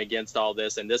rebelling against all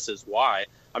this and this is why.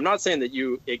 I'm not saying that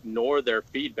you ignore their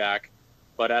feedback,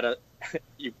 but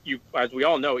you as we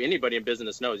all know, anybody in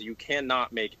business knows, you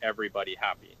cannot make everybody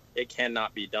happy. It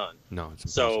cannot be done. No,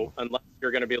 it's So impossible. unless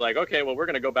you're going to be like, okay, well, we're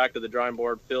going to go back to the drawing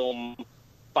board, film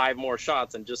 5 more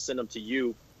shots and just send them to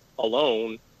you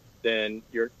alone, then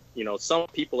some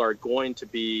people are going to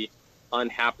be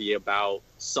unhappy about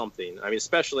something. I mean,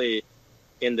 especially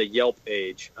in the Yelp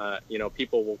age,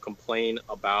 people will complain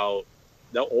about,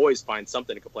 they'll always find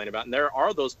something to complain about. And there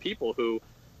are those people who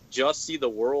just see the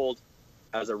world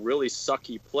as a really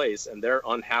sucky place and they're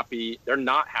unhappy. They're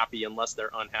not happy unless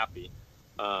they're unhappy.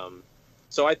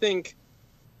 So I think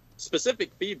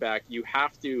specific feedback you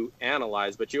have to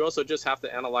analyze, but you also just have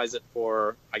to analyze it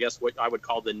for, I guess, what I would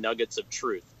call the nuggets of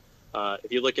truth.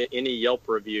 If you look at any Yelp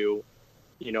review,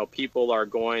 people are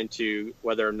going to,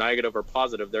 whether negative or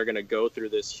positive, they're going to go through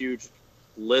this huge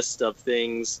list of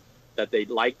things that they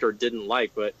liked or didn't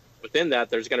like. But within that,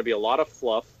 there's going to be a lot of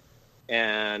fluff.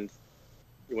 And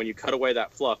when you cut away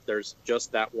that fluff, there's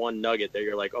just that one nugget that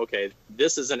you're like, okay,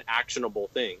 this is an actionable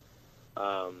thing.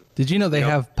 Did you know they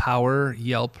have power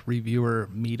Yelp reviewer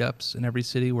meetups in every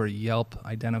city where Yelp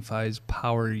identifies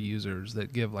power users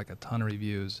that give like a ton of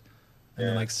reviews and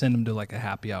then like send them to like a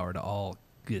happy hour to all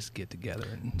just get together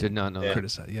and Did not know that.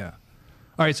 criticize. Yeah.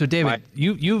 All right. So David,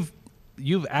 you've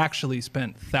actually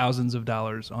spent thousands of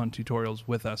dollars on tutorials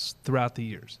with us throughout the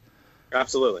years.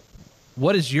 Absolutely.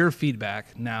 What is your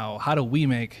feedback now? How do we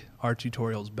make our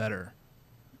tutorials better?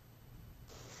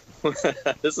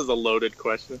 This is a loaded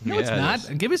question. No, it's not.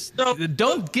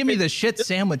 Don't give me the shit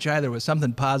sandwich either with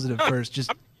something positive first.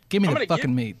 Just give me the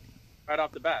fucking meat. Right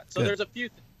off the bat. So there's a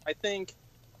few. I think,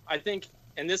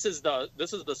 and this is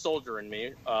the soldier in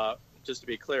me, just to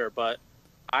be clear. But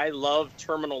I love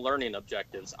terminal learning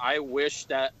objectives. I wish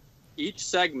that each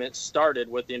segment started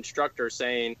with the instructor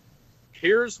saying,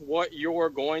 "Here's what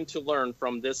you're going to learn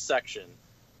from this section,"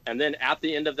 and then at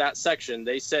the end of that section,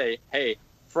 they say, "Hey,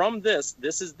 from this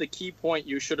is the key point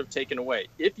you should have taken away.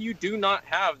 If you do not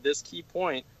have this key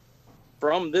point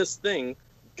from this thing,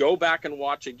 go back and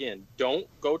watch again. Don't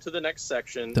go to the next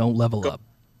section. Don't level up.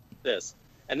 This."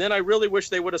 And then I really wish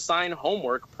they would assign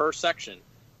homework per section,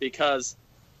 because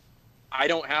I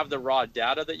don't have the raw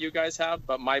data that you guys have,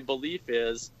 but my belief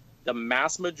is the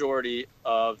mass majority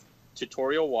of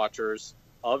tutorial watchers,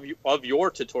 of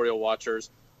your tutorial watchers,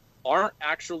 aren't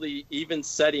actually even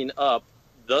setting up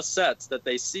the sets that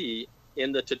they see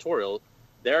in the tutorial.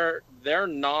 They're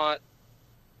not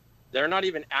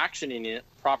even actioning it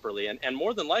properly, and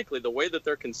more than likely the way that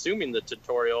they're consuming the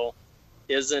tutorial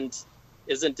isn't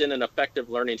in an effective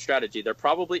learning strategy. They're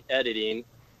probably editing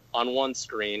on one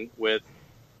screen with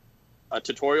a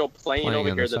tutorial playing over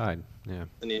on here the side.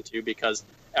 listening to, because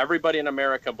everybody in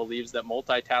America believes that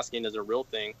multitasking is a real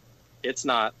thing. It's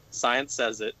not. Science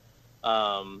says it.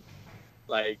 All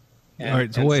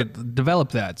right, so wait, develop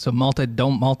that. So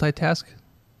don't multitask?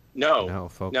 No,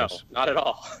 focus. No, not at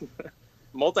all.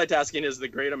 Multitasking is the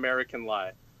great American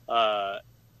lie.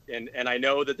 And I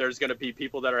know that there's going to be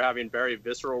people that are having very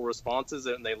visceral responses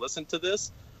and they listen to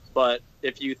this, but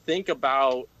if you think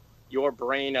about your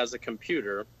brain as a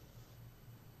computer,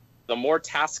 the more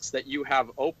tasks that you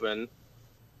have open,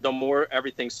 the more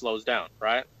everything slows down,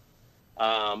 right?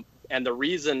 And the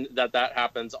reason that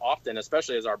happens often,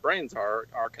 especially as our brains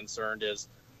are concerned, is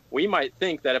we might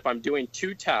think that if I'm doing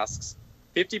 2 tasks,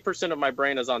 50% of my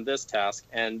brain is on this task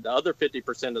and the other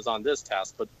 50% is on this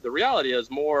task. But the reality is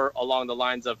more along the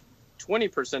lines of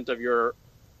 20% of your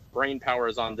brain power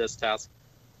is on this task,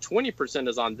 20%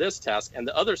 is on this task, and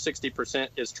the other 60%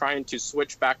 is trying to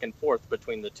switch back and forth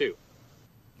between the two.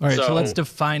 All right, so let's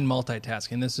define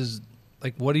multitasking. This is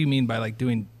like, what do you mean by like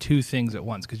doing two things at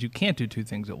once? Because you can't do two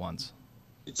things at once.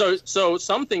 So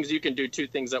some things you can do two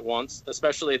things at once,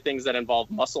 especially things that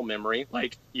involve muscle memory.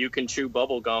 Like you can chew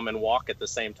bubble gum and walk at the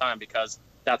same time because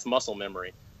that's muscle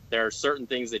memory. There are certain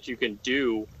things that you can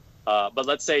do, but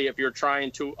let's say if you're trying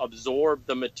to absorb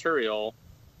the material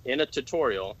in a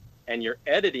tutorial and you're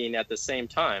editing at the same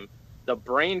time, the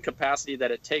brain capacity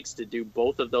that it takes to do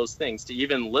both of those things, to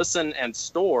even listen and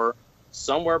store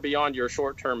somewhere beyond your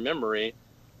short-term memory,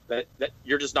 that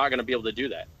you're just not going to be able to do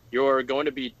that. You're going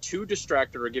to be too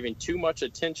distracted or giving too much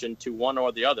attention to one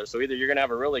or the other. So either you're going to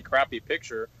have a really crappy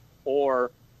picture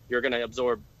or you're going to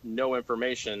absorb no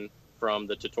information from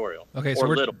the tutorial. Okay, so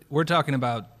we're talking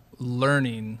about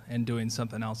learning and doing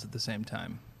something else at the same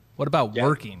time. What about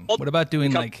working? What about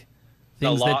doing like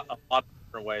things a lot of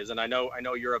different ways? And I know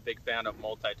you're a big fan of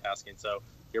multitasking, so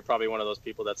you're probably one of those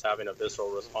people that's having a visceral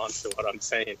response to what I'm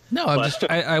saying. No,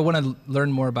 I want to learn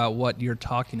more about what you're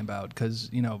talking about, because,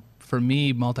 you know, for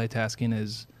me, multitasking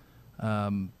is,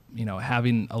 you know,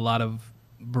 having a lot of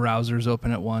browsers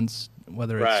open at once,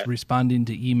 whether it's responding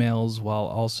to emails while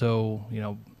also, you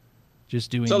know, just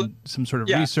doing some sort of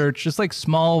research, just like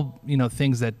small, you know,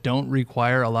 things that don't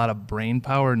require a lot of brain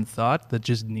power and thought that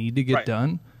just need to get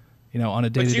done, you know, on a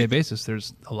day-to-day basis.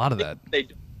 There's a lot of that. They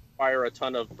require a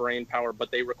ton of brain power, but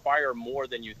they require more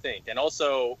than you think. And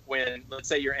also when, let's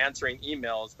say you're answering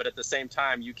emails, but at the same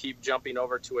time, you keep jumping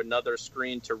over to another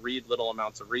screen to read little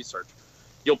amounts of research,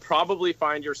 you'll probably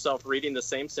find yourself reading the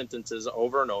same sentences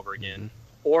over and over again,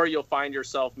 or you'll find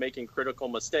yourself making critical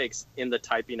mistakes in the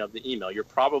typing of the email. You're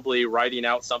probably writing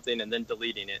out something and then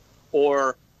deleting it,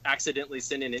 or accidentally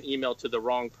sending an email to the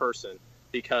wrong person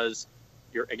because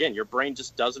your brain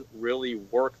just doesn't really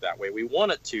work that way. We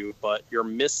want it to, but you're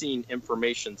missing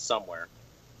information somewhere,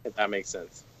 if that makes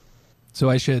sense.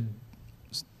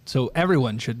 So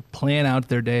everyone should plan out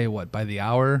their day, by the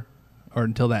hour or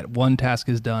until that one task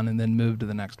is done and then move to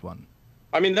the next one?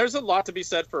 I mean, there's a lot to be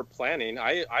said for planning.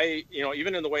 I you know,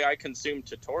 even in the way I consume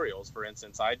tutorials, for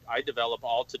instance, I develop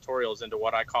all tutorials into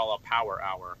what I call a power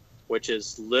hour, which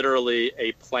is literally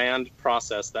a planned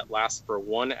process that lasts for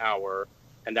 1 hour.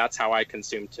 And that's how I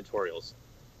consume tutorials.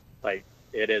 Like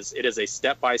it is a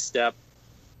step-by-step,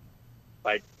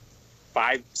 like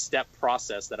 5-step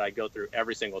process that I go through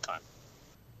every single time.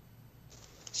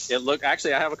 It looks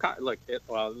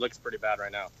pretty bad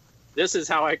right now. This is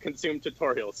how I consume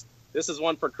tutorials. This is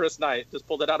one for Chris Knight. Just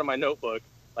pulled it out of my notebook.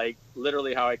 Like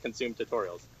literally how I consume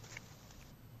tutorials.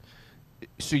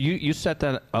 So you set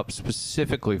that up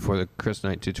specifically for the Chris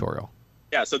Knight tutorial?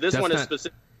 Yeah. So this one is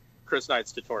specific. Chris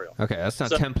Knight's tutorial. Okay, that's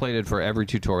not templated for every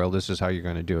tutorial. This is how you're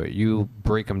going to do it. You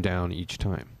break them down each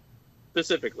time.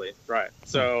 Specifically, right.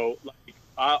 So, like,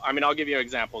 I mean, I'll give you an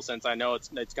example since I know it's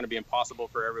going to be impossible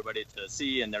for everybody to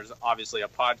see, and there's obviously a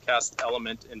podcast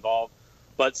element involved.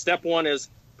 But step one is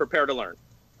prepare to learn.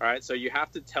 All right, so you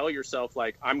have to tell yourself,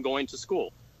 like, I'm going to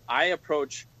school. I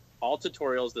approach all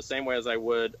tutorials the same way as I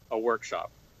would a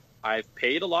workshop. I've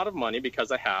paid a lot of money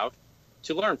because I have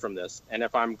to learn from this. And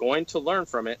if I'm going to learn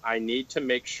from it, I need to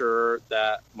make sure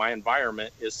that my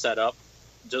environment is set up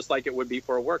just like it would be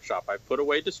for a workshop. I've put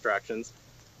away distractions.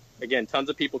 Again, tons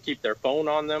of people keep their phone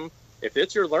on them. If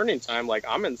it's your learning time, like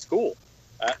I'm in school,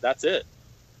 that's it.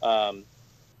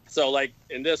 So like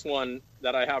in this one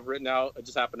that I have written out, I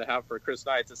just happen to have for Chris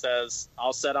Knight, it says,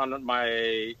 I'll sit on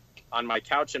my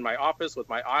couch in my office with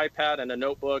my iPad and a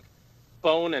notebook.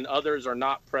 Phone and others are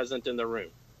not present in the room.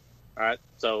 All right,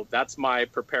 so that's my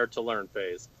prepare to learn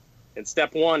phase. In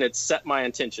step one, it's set my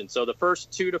intention. So the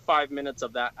first 2 to 5 minutes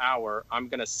of that hour, I'm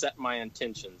going to set my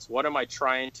intentions. What am I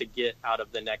trying to get out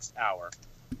of the next hour?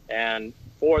 And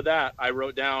for that, I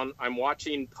wrote down, I'm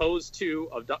watching pose 2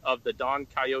 of the Don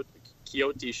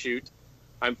Quixote shoot.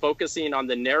 I'm focusing on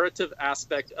the narrative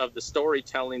aspect of the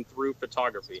storytelling through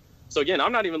photography. So again,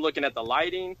 I'm not even looking at the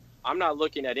lighting. I'm not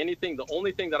looking at anything. The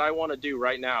only thing that I want to do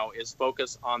right now is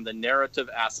focus on the narrative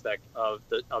aspect of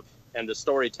the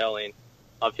storytelling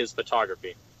of his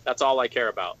photography. That's all I care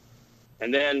about.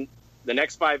 And then the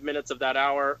next 5 minutes of that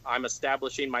hour, I'm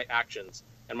establishing my actions.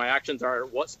 And my actions are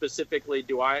what specifically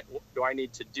do I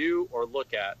need to do or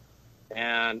look at?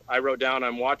 And I wrote down,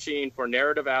 I'm watching for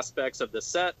narrative aspects of the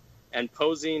set and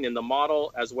posing in the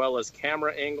model as well as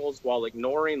camera angles while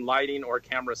ignoring lighting or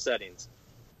camera settings.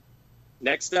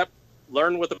 Next step,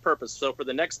 learn with a purpose. So for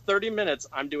the next 30 minutes,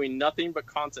 I'm doing nothing but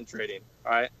concentrating.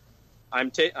 All right.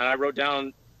 And I wrote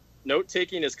down, note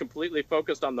taking is completely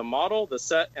focused on the model, the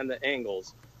set, and the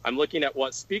angles. I'm looking at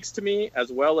what speaks to me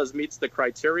as well as meets the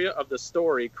criteria of the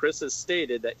story Chris has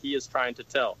stated that he is trying to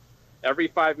tell. Every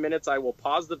 5 minutes, I will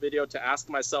pause the video to ask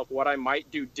myself what I might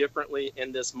do differently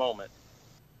in this moment.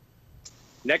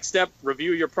 Next step,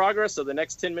 review your progress. So the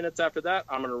next 10 minutes after that,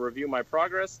 I'm going to review my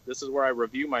progress. This is where I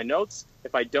review my notes.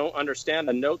 If I don't understand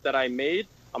the note that I made,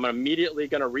 I'm immediately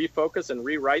going to refocus and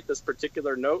rewrite this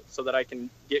particular note so that I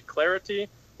can get clarity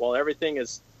while everything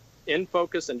is in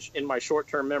focus and in my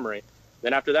short-term memory.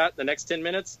 Then after that, the next 10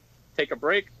 minutes, take a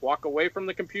break, walk away from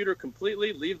the computer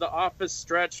completely, leave the office,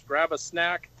 stretch, grab a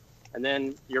snack, and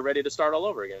then you're ready to start all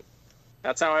over again.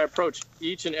 That's how I approach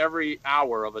each and every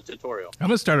hour of a tutorial. I'm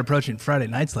going to start approaching Friday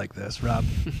nights like this, Rob.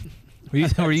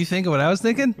 Were you thinking what I was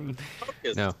thinking?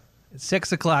 No.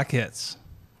 6 o'clock hits.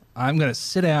 I'm going to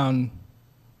sit down,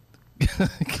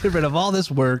 get rid of all this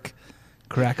work,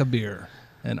 crack a beer,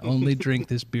 and only drink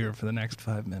this beer for the next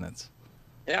 5 minutes.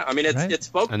 Yeah, I mean, it's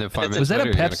focused. And then 5 minutes Was that a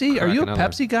later, you're Pepsi? gonna Are you a crack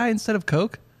another. Pepsi guy instead of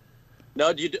Coke?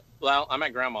 No, well, I'm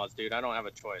at grandma's, dude. I don't have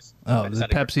a choice. Oh, the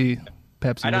Pepsi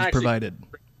was provided.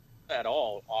 At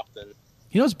all often.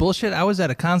 You know what's bullshit? I was at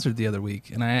a concert the other week,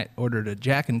 and I ordered a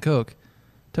Jack and Coke,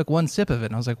 took one sip of it,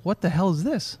 and I was like, what the hell is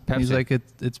this? And he's like,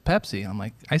 it's Pepsi. I'm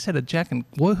like, I said a Jack and...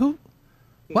 Who?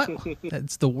 What?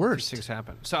 It's the worst. Things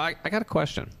happen. So I got a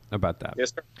question about that.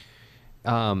 Yes,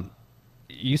 sir.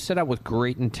 You set out with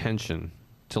great intention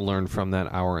to learn from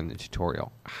that hour in the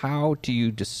tutorial. How do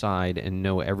you decide and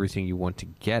know everything you want to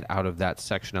get out of that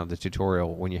section of the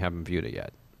tutorial when you haven't viewed it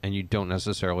yet, and you don't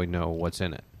necessarily know what's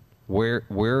in it? Where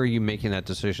are you making that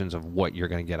decisions of what you're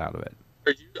going to get out of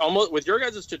it? Almost with your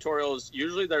guys' tutorials,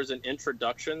 usually there's an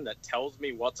introduction that tells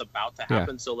me what's about to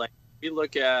happen. Yeah. So like, if you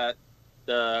look at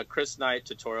the Chris Knight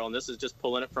tutorial, and this is just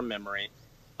pulling it from memory,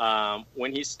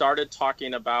 when he started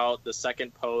talking about the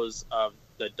second pose of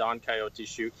the Don Quixote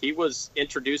shoot, he was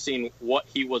introducing what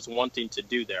he was wanting to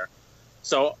do there.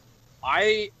 So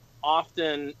I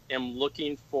often am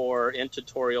looking for, in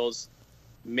tutorials,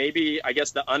 maybe, I guess,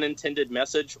 the unintended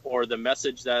message or the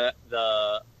message that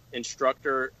the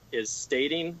instructor is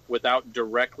stating without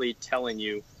directly telling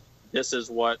you this is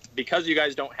what, because you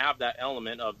guys don't have that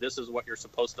element of this is what you're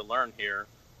supposed to learn here.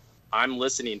 I'm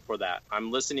listening for that. I'm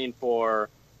listening for,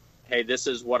 hey, this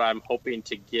is what I'm hoping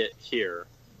to get here.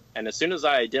 And as soon as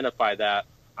I identify that,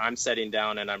 I'm sitting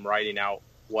down and I'm writing out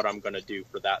what I'm going to do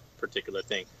for that particular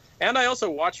thing. And I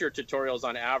also watch your tutorials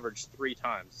on average 3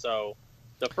 times. So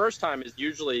the first time is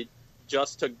usually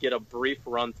just to get a brief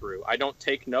run through. I don't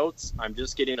take notes. I'm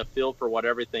just getting a feel for what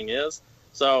everything is.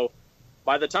 So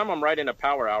by the time I'm writing a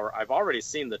power hour, I've already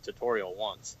seen the tutorial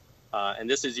once. And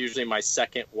this is usually my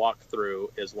second walkthrough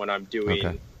is when I'm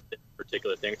doing this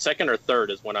particular thing. Second or third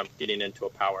is when I'm getting into a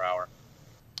power hour.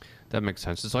 That makes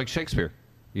sense. It's like Shakespeare.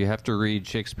 You have to read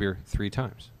Shakespeare 3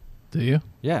 times. Do you?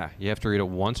 Yeah. You have to read it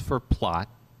once for plot,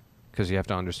 because you have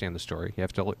to understand the story. You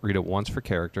have to read it once for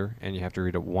character, and you have to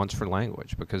read it once for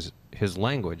language, because his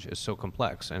language is so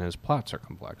complex and his plots are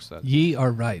complex. That Ye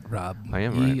are right, Rob. I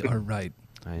am right. Ye are right.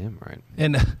 I am right.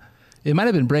 And it might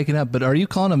have been breaking up, but are you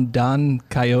calling him Don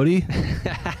Coyote?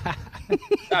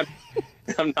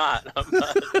 I'm not.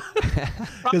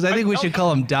 Because I think we should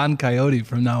call him Don Coyote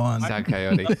from now on. Don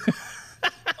Coyote.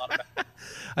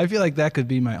 I feel like that could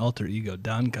be my alter ego,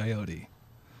 Don Coyote.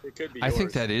 It could be I yours.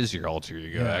 think that is your alter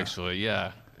ego, actually.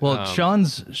 Yeah. Well,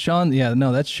 Sean. Yeah,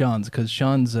 no, that's Sean's, because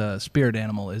Sean's spirit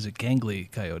animal is a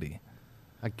gangly coyote.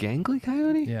 A gangly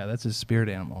coyote? Yeah, that's his spirit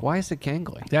animal. Why is it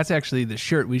gangly? That's actually the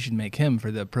shirt we should make him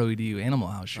for the Pro EDU Animal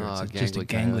House shirts. It's just a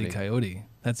gangly coyote.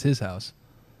 That's his house.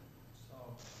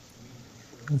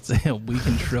 It's weak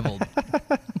and shriveled.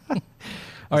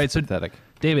 All right, so pathetic.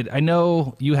 David, I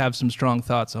know you have some strong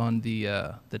thoughts on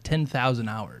the 10,000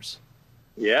 hours.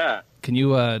 Yeah. Can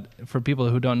you, for people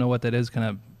who don't know what that is, kind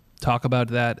of talk about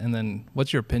that, and then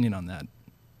what's your opinion on that?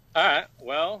 All right.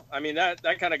 Well, I mean, that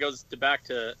kind of goes back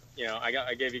to,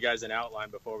 I gave you guys an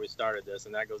outline before we started this,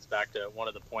 and that goes back to one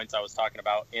of the points I was talking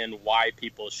about in why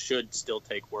people should still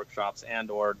take workshops and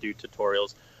or do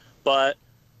tutorials. But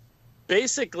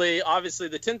basically, obviously,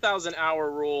 the 10,000 hour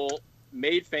rule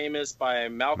made famous by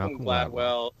Malcolm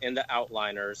Gladwell in the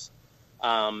Outliners.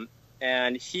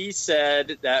 And he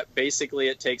said that basically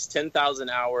it takes 10,000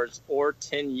 hours or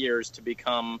 10 years to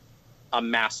become a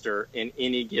master in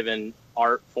any given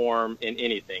art form, in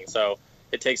anything. So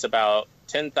it takes about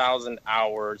 10,000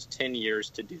 hours, 10 years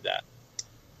to do that.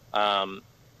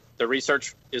 The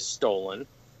research is stolen.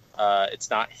 It's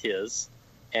not his.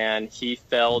 And he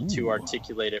failed to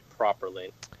articulate it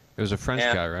properly. It was a French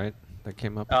guy, right? That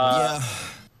came up with yeah.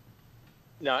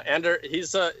 No, Ander,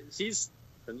 he's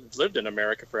lived in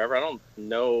America forever. I don't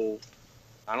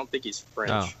think he's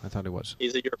French. Oh, I thought he was.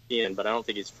 He's a European, but I don't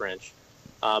think he's French.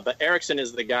 But Erickson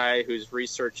is the guy whose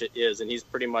research it is, and he's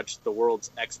pretty much the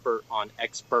world's expert on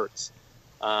experts.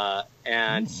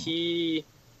 And he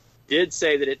did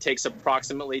say that it takes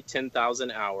approximately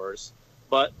 10,000 hours,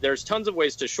 but there's tons of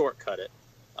ways to shortcut it.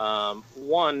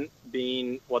 One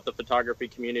being what the photography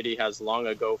community has long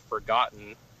ago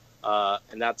forgotten,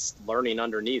 and that's learning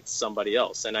underneath somebody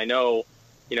else. And I know,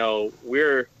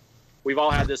 we've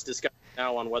all had this discussion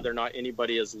now on whether or not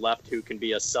anybody is left who can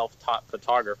be a self-taught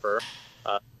photographer.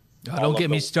 Don't get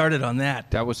me started on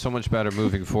that. That was so much better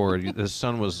moving forward. The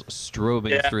sun was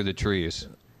strobing through the trees.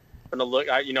 I'm gonna look.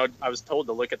 I was told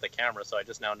to look at the camera, so I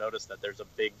just now noticed that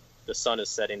the sun is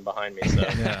setting behind me. So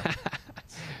Yeah.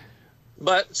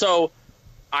 But so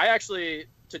I actually,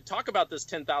 to talk about this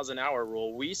 10,000 hour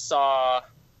rule, we saw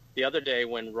the other day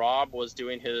when Rob was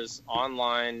doing his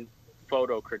online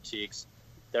photo critiques,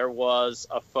 there was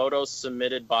a photo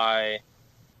submitted by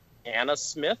Anna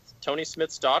Smith, Tony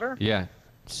Smith's daughter. Yeah,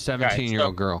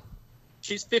 17-year-old girl.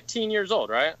 She's 15 years old,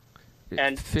 right?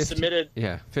 And 15, submitted.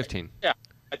 Yeah, 15. Yeah,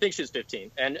 I think she's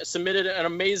 15, and submitted an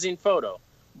amazing photo.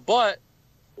 But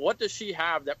what does she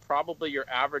have that probably your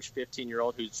average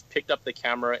 15-year-old who's picked up the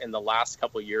camera in the last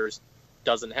couple of years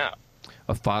doesn't have?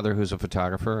 A father who's a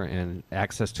photographer and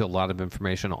access to a lot of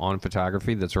information on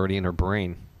photography that's already in her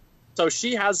brain. So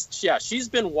she's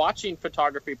been watching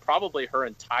photography probably her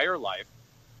entire life.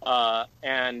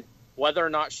 And whether or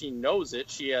not she knows it,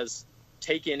 she has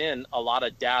taken in a lot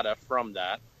of data from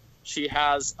that. She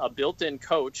has a built-in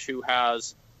coach who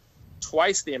has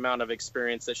twice the amount of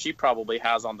experience that she probably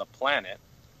has on the planet.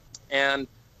 And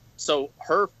so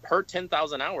her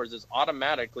 10,000 hours is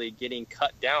automatically getting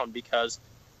cut down because,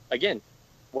 again,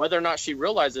 whether or not she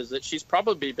realizes that she's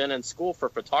probably been in school for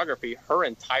photography her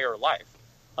entire life.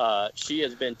 She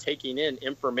has been taking in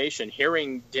information,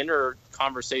 hearing dinner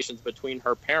conversations between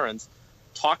her parents,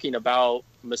 talking about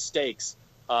mistakes.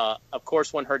 Of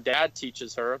course, when her dad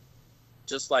teaches her,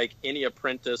 just like any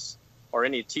apprentice or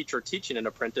any teacher teaching an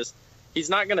apprentice, he's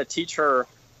not going to teach her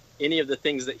any of the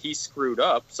things that he screwed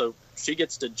up. So she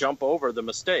gets to jump over the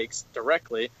mistakes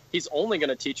directly. He's only going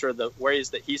to teach her the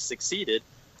ways that he succeeded.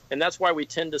 And that's why we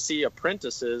tend to see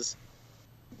apprentices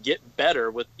get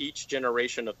better with each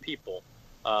generation of people.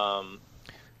 Can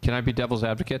I be devil's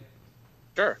advocate?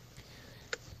 Sure.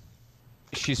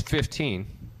 She's 15.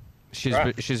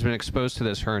 Right. She's been exposed to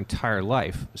this her entire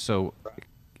life. So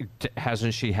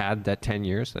hasn't she had that 10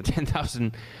 years, that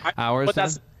 10,000 hours?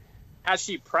 But has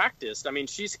she practiced? I mean,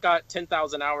 she's got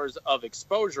 10,000 hours of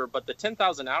exposure, but the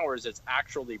 10,000 hours is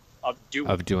actually of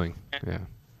doing. Yeah.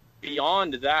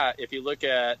 Beyond that, if you look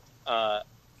at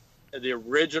the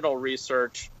original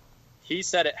research, he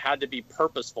said it had to be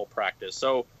purposeful practice.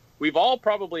 So we've all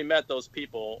probably met those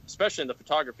people, especially in the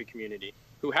photography community,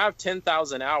 who have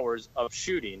 10,000 hours of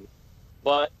shooting,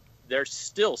 but they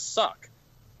still suck.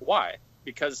 Why?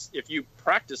 Because if you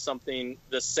practice something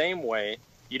the same way,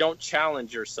 you don't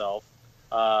challenge yourself.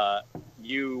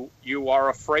 You are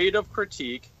afraid of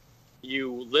critique.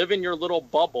 You live in your little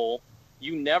bubble.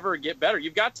 You never get better.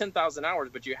 You've got 10,000 hours,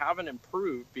 but you haven't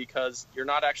improved because you're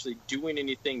not actually doing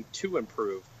anything to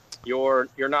improve. You're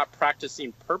not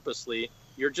practicing purposely.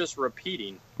 You're just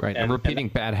repeating. Right. And repeating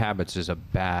bad habits is a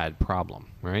bad problem,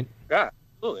 right? Yeah,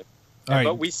 absolutely. Right.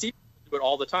 But we see do it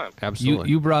all the time. Absolutely.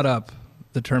 You brought up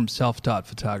the term self-taught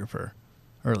photographer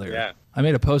earlier. Yeah. I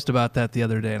made a post about that the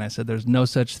other day, and I said there's no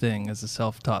such thing as a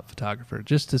self-taught photographer,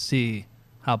 just to see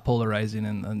how polarizing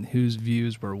and whose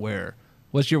views were where.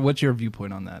 What's your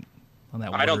viewpoint on that?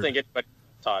 I don't think anybody's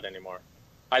taught anymore.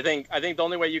 I think the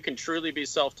only way you can truly be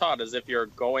self-taught is if you're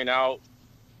going out,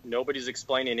 nobody's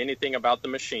explaining anything about the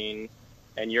machine,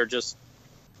 and you're just,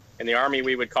 in the Army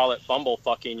we would call it fumble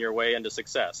fucking your way into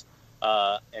success.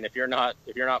 And if you're not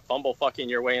fumble fucking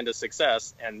your way into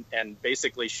success and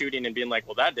basically shooting and being like,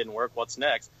 well, that didn't work, what's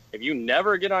next? If you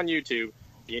never get on YouTube,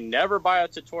 you never buy a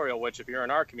tutorial, which if you're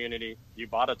in our community, you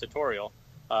bought a tutorial.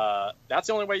 That's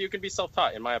the only way you can be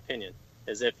self-taught, in my opinion,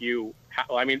 is if you,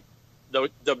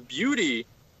 the beauty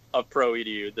of Pro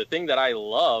EDU, the thing that I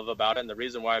love about it, and the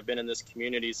reason why I've been in this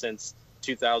community since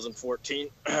 2014,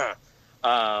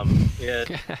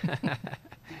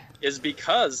 is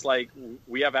because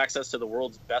we have access to the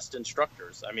world's best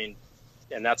instructors. I mean,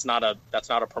 and that's not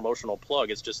a promotional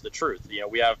plug. It's just the truth.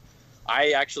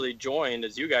 I actually joined,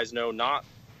 as you guys know,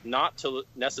 not to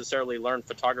necessarily learn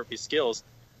photography skills.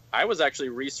 I was actually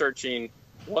researching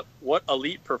what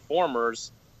elite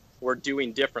performers were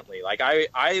doing differently.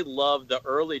 I love the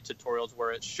early tutorials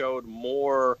where it showed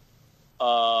more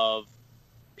of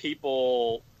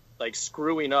people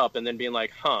screwing up and then being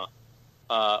like,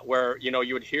 where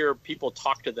you would hear people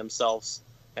talk to themselves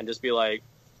and just be like,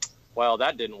 well,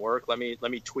 that didn't work. Let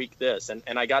me tweak this.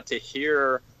 And I got to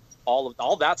hear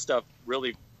all that stuff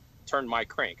really turned my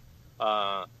crank,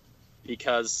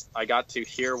 because I got to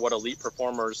hear what elite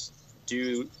performers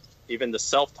do, even the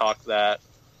self-talk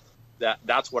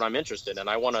that's what I'm interested in.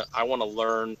 I want to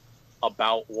learn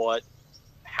about what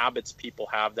habits people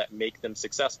have that make them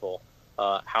successful,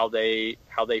 how they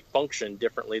function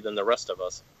differently than the rest of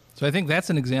us. So I think that's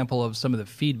an example of some of the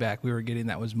feedback we were getting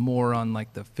that was more on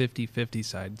like the 50-50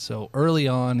 side. So early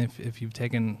on, if you've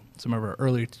taken some of our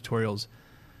earlier tutorials,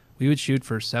 we would shoot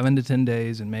for 7 to 10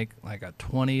 days and make like a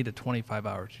 20 to 25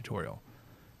 hour tutorial.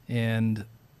 And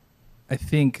I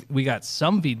think we got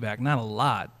some feedback, not a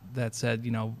lot, that said,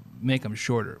 make them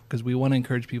shorter, because we want to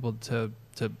encourage people to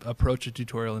approach a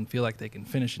tutorial and feel like they can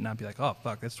finish it, not be like, oh,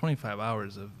 fuck, that's 25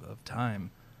 hours of time.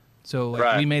 So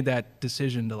like, we made that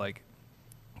decision to like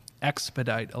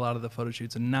expedite a lot of the photo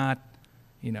shoots and not,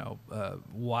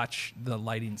 watch the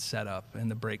lighting setup and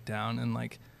the breakdown and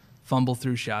like fumble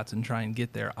through shots and try and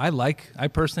get there. I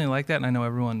personally like that, and I know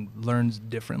everyone learns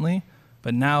differently.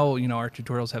 But now, our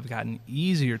tutorials have gotten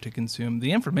easier to consume.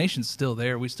 The information's still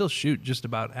there. We still shoot just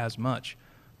about as much,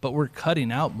 but we're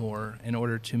cutting out more in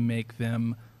order to make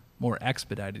them more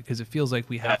expedited, because it feels like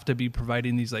we have to be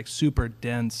providing these like super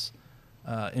dense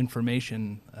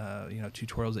information,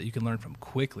 tutorials that you can learn from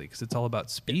quickly, because it's all about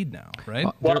speed now, right?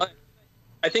 Well,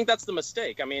 I think that's the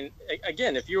mistake. I mean,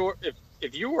 again, if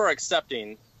you were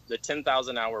accepting the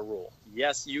 10,000 hour rule,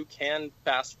 yes, you can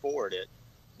fast forward it,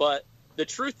 but the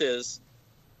truth is,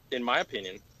 in my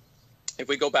opinion, if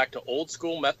we go back to old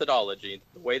school methodology,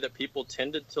 the way that people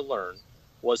tended to learn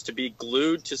was to be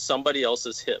glued to somebody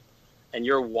else's hip, and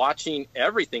you're watching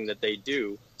everything that they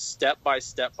do step by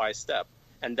step by step,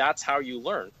 and that's how you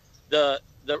learn. The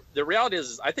reality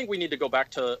is I think we need to go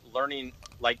back to learning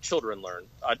like children learn.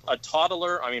 A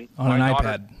toddler, I mean, on an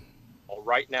iPad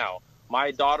right now,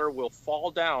 my daughter will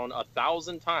fall down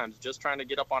 1,000 times just trying to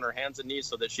get up on her hands and knees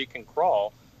so that she can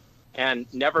crawl, and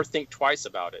never think twice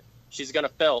about it. She's going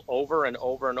to fail over and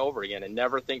over and over again and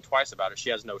never think twice about it. She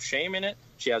has no shame in it.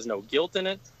 She has no guilt in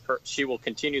it. She will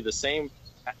continue the same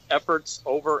efforts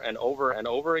over and over and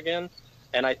over again.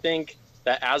 And I think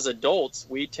that as adults,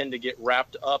 we tend to get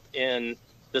wrapped up in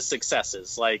the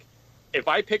successes. Like, if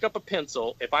I pick up a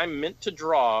pencil, if I'm meant to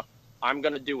draw, I'm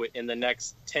going to do it in the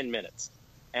next 10 minutes.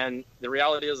 And the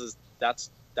reality is that's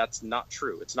not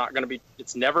true.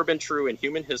 It's never been true in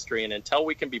human history. And until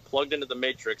we can be plugged into the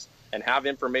matrix and have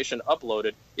information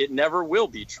uploaded, it never will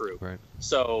be true. Right.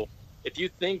 So if you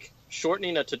think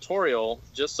shortening a tutorial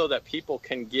just so that people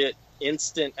can get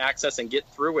instant access and get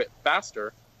through it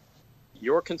faster,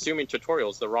 you're consuming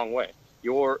tutorials the wrong way.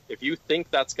 If you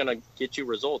think that's going to get you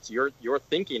results, you're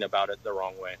thinking about it the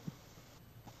wrong way.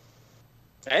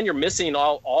 And you're missing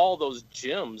all those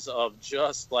gems of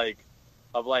just like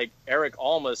Eric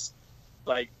Almus,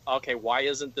 like, okay, why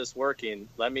isn't this working?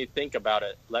 Let me think about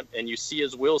it. And you see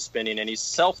his wheel spinning, and he's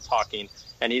self-talking,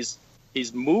 and he's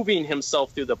moving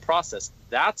himself through the process.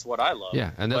 That's what I love.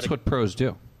 Yeah, and that's what pros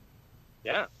do.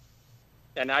 Yeah,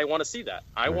 and I want to see that.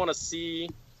 I want to see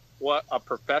what a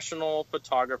professional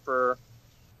photographer,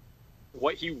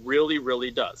 what he really,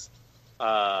 really does.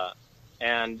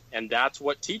 And that's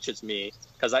what teaches me,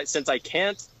 because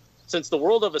since the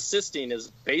world of assisting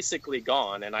is basically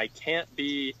gone, and I can't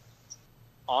be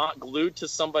glued to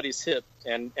somebody's hip,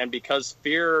 and because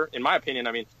fear, in my opinion,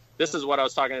 I mean, this is what I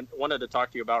wanted to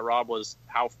talk to you about, Rob, was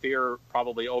how fear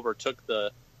probably overtook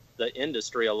the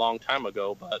industry a long time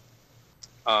ago. But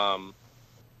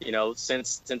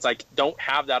since I don't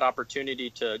have that opportunity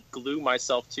to glue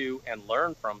myself to and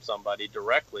learn from somebody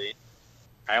directly,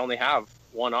 I only have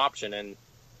one option,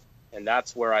 and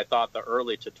that's where I thought the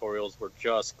early tutorials were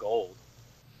just gold.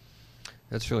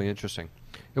 That's really interesting.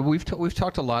 We've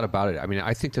talked a lot about it. I mean,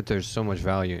 I think that there's so much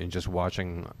value in just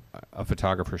watching a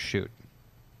photographer shoot.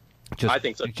 I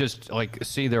think so. Just like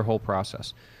see their whole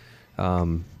process.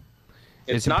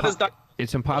 It's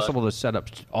impossible to set up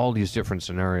all these different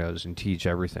scenarios and teach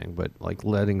everything, but like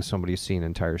letting somebody see an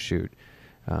entire shoot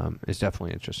is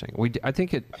definitely interesting. I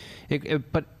think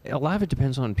but a lot of it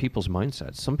depends on people's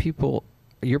mindsets. Some people,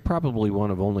 you're probably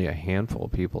one of only a handful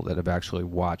of people that have actually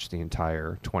watched the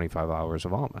entire 25 hours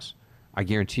of Almas. I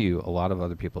guarantee you, a lot of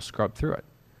other people scrubbed through it.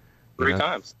 Three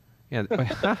times. Yeah,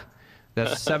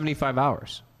 that's 75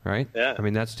 hours, right? Yeah. I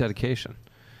mean, that's dedication.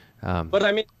 But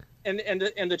I mean, and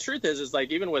the truth is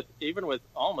like even with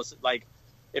Almas, like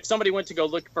if somebody went to go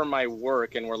look for my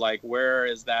work and were like, where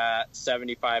is that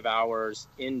 75 hours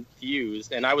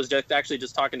infused? And I was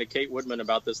just talking to Kate Woodman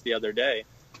about this the other day.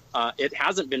 It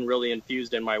hasn't been really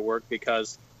infused in my work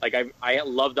because like I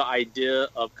love the idea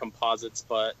of composites,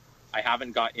 but I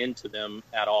haven't got into them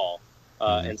at all.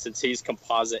 And since he's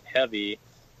composite heavy,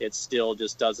 it still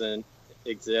just doesn't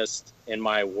exist in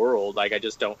my world. Like I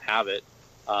just don't have it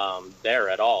there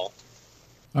at all.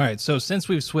 All right, so since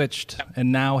we've switched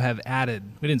and now have added,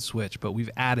 we didn't switch, but we've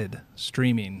added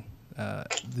streaming,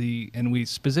 and we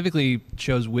specifically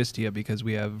chose Wistia because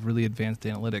we have really advanced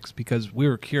analytics, because we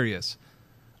were curious,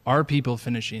 are people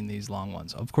finishing these long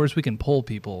ones? Of course we can poll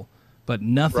people, but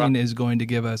nothing is going to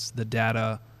give us the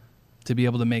data to be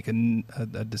able to make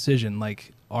a decision,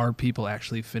 like, are people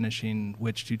actually finishing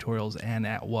which tutorials and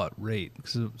at what rate?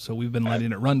 So we've been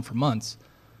letting it run for months.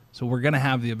 So we're going to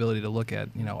have the ability to look at,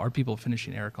 are people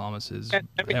finishing Eric Almus's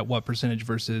at what percentage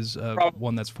versus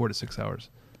one that's 4 to 6 hours?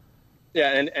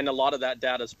 Yeah, and a lot of that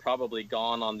data is probably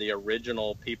gone on the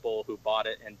original people who bought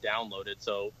it and downloaded.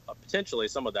 So potentially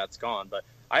some of that's gone. But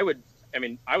I would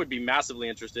be massively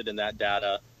interested in that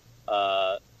data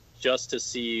just to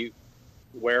see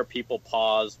where people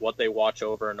pause, what they watch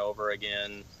over and over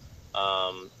again.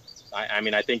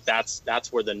 I think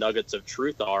that's where the nuggets of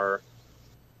truth are.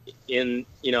 And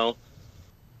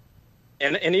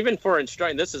even for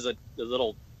instructing, this is a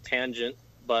little tangent,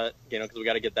 but because we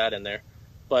got to get that in there.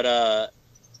 But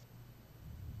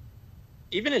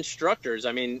even instructors,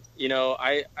 I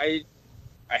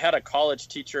had a college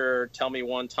teacher tell me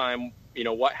one time,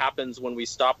 what happens when we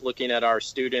stop looking at our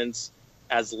students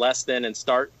as less than and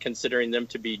start considering them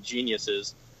to be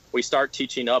geniuses. We start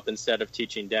teaching up instead of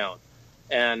teaching down.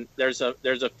 And there's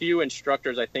a few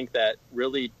instructors, I think, that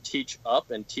really teach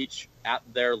up and teach at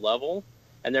their level.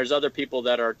 And there's other people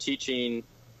that are teaching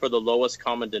for the lowest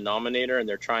common denominator, and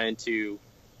they're trying to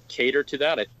cater to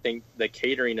that. I think the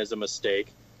catering is a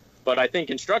mistake. But I think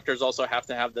instructors also have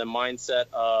to have the mindset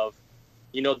of,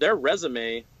 their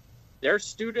resume, their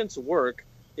students' work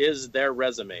is their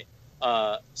resume.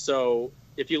 So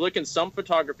if you look in some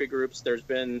photography groups, there's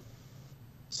been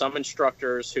some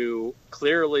instructors who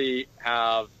clearly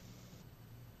have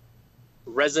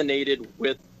resonated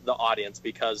with the audience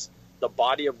because the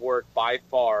body of work by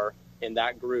far in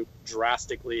that group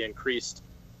drastically increased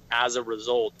as a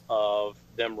result of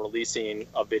them releasing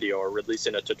a video or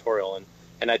releasing a tutorial.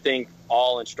 And I think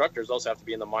all instructors also have to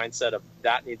be in the mindset of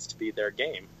that needs to be their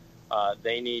game.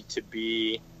 They need to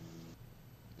be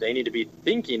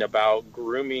thinking about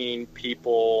grooming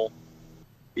people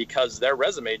because their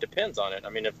resume depends on it.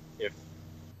 If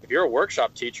you're a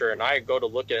workshop teacher and I go to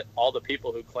look at all the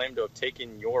people who claim to have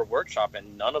taken your workshop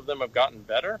and none of them have gotten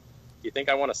better, you think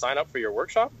I want to sign up for your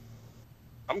workshop?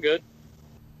 I'm good.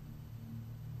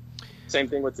 Same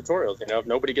thing with tutorials. If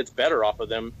nobody gets better off of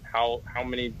them, how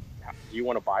many do you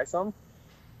want to buy some?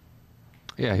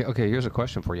 Yeah. Okay. Here's a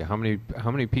question for you. How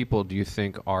many people do you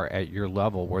think are at your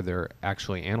level where they're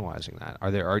actually analyzing that?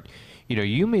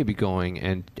 You may be going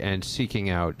and seeking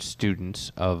out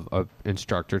students of an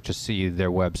instructor to see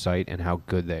their website and how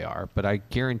good they are, but I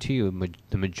guarantee you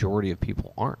the majority of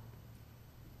people aren't.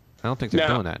 I don't think they're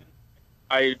doing that.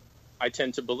 I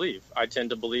tend to believe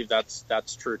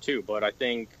that's true too. But I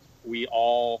think we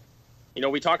all.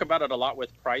 We talk about it a lot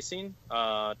with pricing,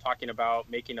 talking about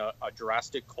making a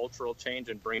drastic cultural change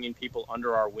and bringing people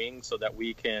under our wing so that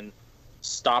we can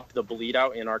stop the bleed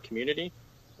out in our community.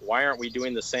 Why aren't we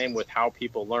doing the same with how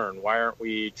people learn? Why aren't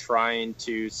we trying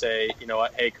to say,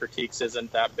 hey, critiques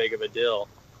isn't that big of a deal.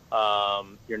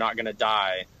 You're not going to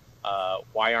die.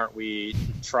 Why aren't we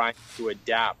trying to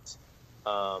adapt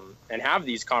and have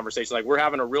these conversations? Like we're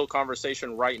having a real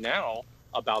conversation right now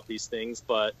about these things,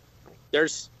 but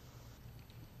there's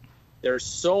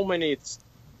so many.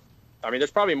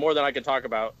 There's probably more than I can talk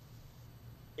about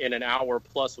in an hour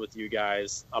plus with you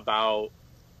guys about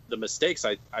the mistakes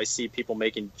I see people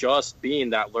making just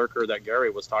being that lurker that Gary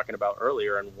was talking about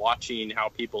earlier and watching how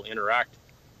people interact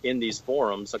in these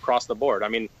forums across the board.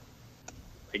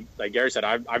 Like Gary said,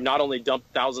 I've not only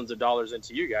dumped thousands of dollars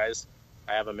into you guys,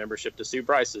 I have a membership to Sue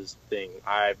Bryce's thing.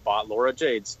 I bought Laura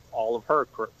Jade's, all of her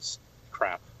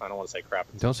crap. I don't want to say crap.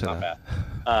 Don't say not that.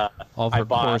 Bad. All of her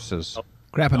courses.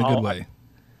 Crap in a good way.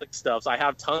 Stuff. So I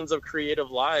have tons of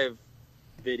Creative Live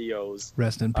videos.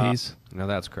 Rest in peace. No,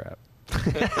 that's crap.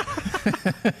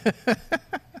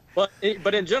 But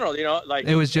in general,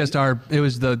 it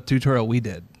was the tutorial we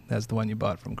did. That's the one you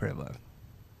bought from Creative Live.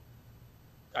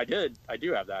 I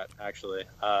do have that actually.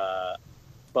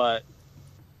 But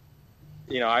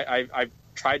I've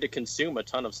tried to consume a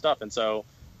ton of stuff, and so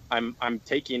I'm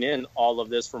taking in all of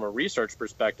this from a research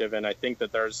perspective, and I think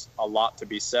that there's a lot to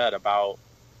be said about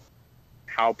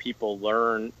how people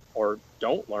learn or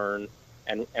don't learn,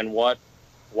 and what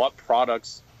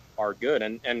products are good.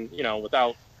 And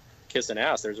without kissing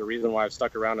ass, there's a reason why I've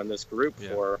stuck around in this group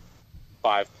for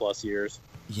 5+ years.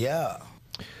 Yeah.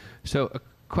 So a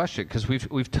question, because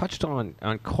we've touched on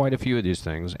quite a few of these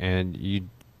things, and you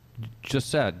just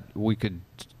said we could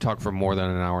talk for more than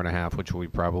an hour and a half, which we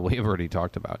probably have already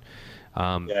talked about.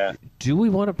 Do we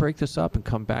want to break this up and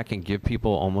come back and give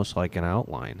people almost like an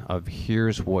outline of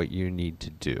here's what you need to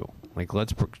do? Like,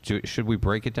 should we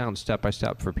break it down step by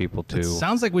step for people to? It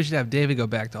sounds like we should have David go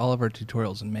back to all of our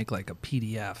tutorials and make like a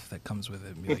PDF that comes with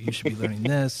it. And be like, you should be learning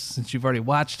this since you've already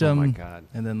watched them. Oh my God!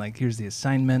 And then like, here's the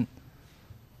assignment.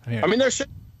 I mean, there should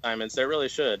be assignments. There really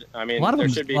should. I mean, a lot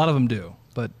of them do,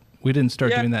 but we didn't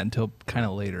start doing that until kind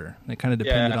of later. It kind of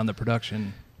depended on the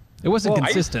production. It wasn't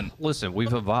consistent. Listen,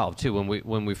 we've evolved too.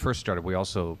 When we first started, we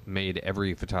also made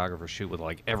every photographer shoot with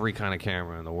like every kind of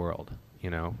camera in the world. You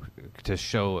know, to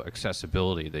show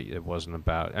accessibility that it wasn't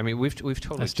about. I mean, we've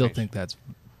totally. I still think that's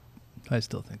a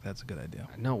good idea.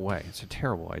 No way, it's a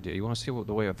terrible idea. You want to see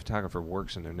the way a photographer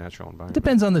works in their natural It environment.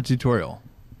 depends on the tutorial.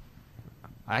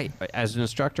 As an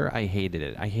instructor, I hated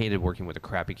it. I hated working with a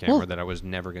crappy camera that I was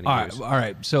never going to use. All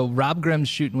right. So Rob Grimm's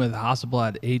shooting with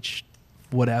Hasselblad H.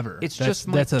 Whatever. That's a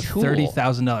tool.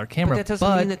 $30,000 camera. But that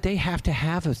doesn't mean that they have to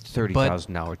have a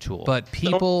 $30,000 tool.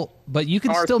 But you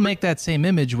can still make that same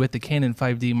image with the Canon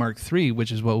 5D Mark III,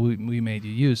 which is what we made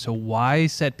you use. So why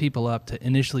set people up to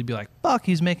initially be like, fuck,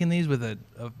 he's making these with a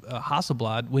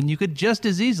Hasselblad when you could just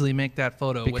as easily make that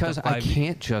photo with a 5D? Because I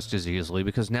can't just as easily,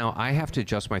 because now I have to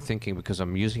adjust my thinking because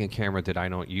I'm using a camera that I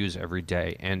don't use every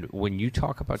day. And when you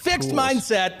talk about Fixed tools,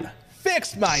 mindset.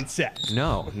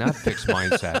 No, not fixed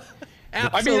mindset.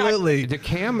 Absolutely. The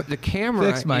camera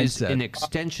is an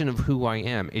extension of who I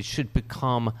am. It should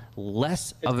become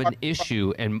less of an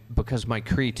issue, and because my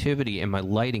creativity and my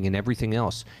lighting and everything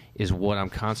else is what I'm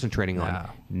concentrating on,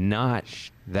 not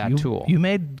that tool. You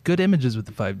made good images with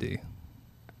the 5D.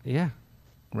 Yeah.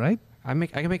 Right? I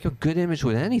can make a good image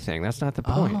with anything. That's not the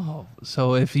point. Oh,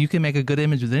 so if you can make a good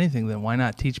image with anything, then why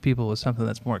not teach people with something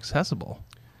that's more accessible?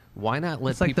 Why not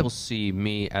let people see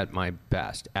me at my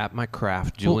best, at my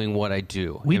craft, doing what I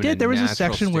do? There was a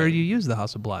section where you use the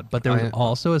Hasselblad, but there was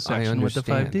also a section with the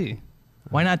 5D.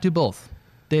 Why not do both?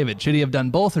 David, should he have done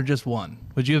both or just one?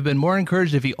 Would you have been more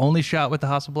encouraged if he only shot with the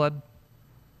Hasselblad?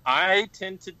 I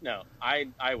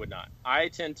would not. I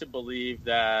tend to believe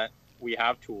that we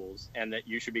have tools and that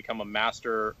you should become a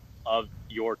master of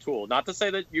your tool. Not to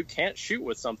say that you can't shoot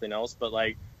with something else, but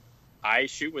like, I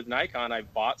shoot with Nikon. I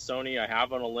bought Sony. I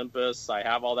have an Olympus. I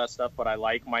have all that stuff, but I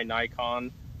like my Nikon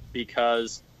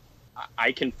because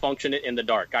I can function it in the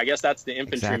dark. I guess that's the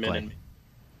infantryman in me.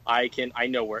 I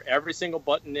know where every single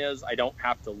button is. I don't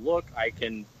have to look.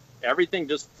 Everything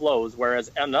just flows.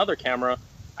 Whereas another camera,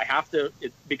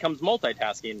 it becomes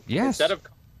multitasking. Yes. Instead of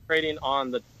concentrating on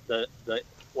the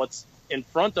what's in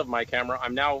front of my camera,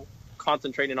 I'm now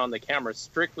concentrating on the camera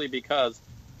strictly because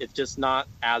it's just not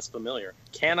as familiar.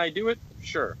 Can I do it?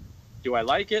 Sure. Do I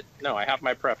like it? No, I have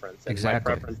my preference. And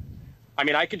exactly. My preference, I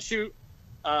mean, I can shoot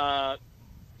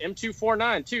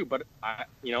M249 too, but I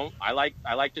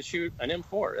like to shoot an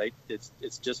M4.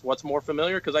 It's just what's more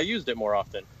familiar because I used it more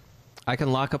often. I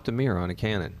can lock up the mirror on a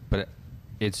Canon, but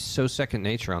it's so second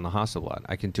nature on the Hasselblad.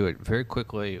 I can do it very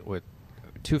quickly with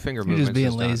two-finger movements. You're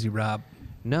just being lazy, Rob.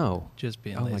 No. Just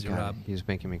being lazy, my God. Rob. He's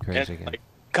making me crazy again.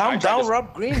 Calm down,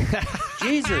 Rob Green.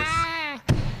 Jesus.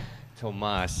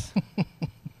 Tomas.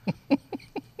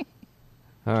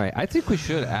 All right. I think we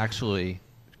should actually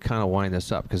kind of wind this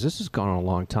up because this has gone on a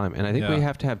long time. And I think we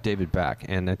have to have David back.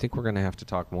 And I think we're going to have to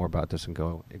talk more about this and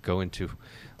go into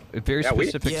very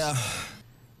specific...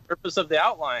 Purpose of the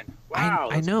outline. Wow.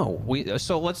 I know.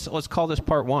 So let's call this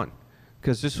part one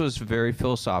because this was very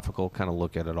philosophical kind of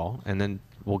look at it all. And then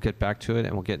we'll get back to it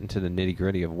and we'll get into the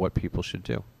nitty-gritty of what people should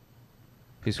do.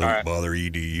 Don't bother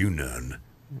EDU none.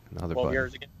 Another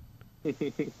here's again.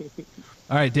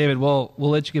 All right, David. Well,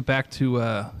 we'll let you get back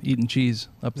to eating cheese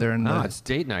up there in it's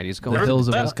date night. He's going the hills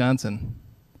of Wisconsin.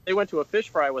 They went to a fish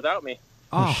fry without me.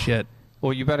 Oh shit.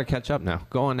 Well, you better catch up now.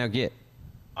 Go on now, get.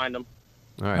 Find them.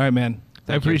 All right. All right, man.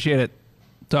 I appreciate it.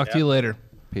 Talk to you later.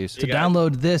 Peace. To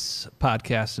download this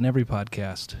podcast and every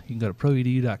podcast, you can go to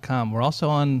proedu.com. We're also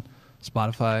on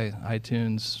Spotify,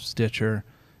 iTunes, Stitcher,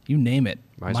 you name it.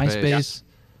 MySpace.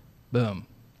 Boom.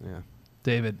 Yeah.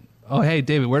 David. Oh, hey,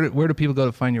 David, where do people go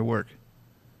to find your work?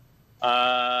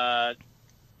 What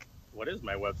is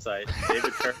my website?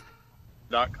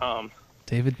 DavidParish.com.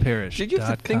 David Parish. Did you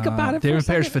have to think about it?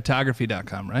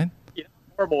 DavidParishPhotography.com, right? Yeah,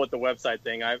 horrible with the website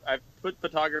thing. I've put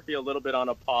photography a little bit on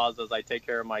a pause as I take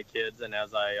care of my kids and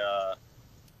as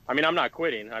I'm not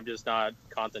quitting. I'm just not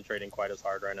concentrating quite as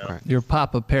hard right now. Right. You're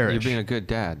Papa Parish. You're being a good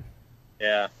dad.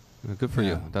 Yeah. Good for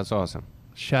you. That's awesome.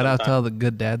 Shout out to all the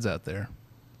good dads out there.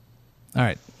 All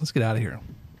right, let's get out of here.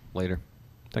 Later.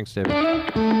 Thanks, David.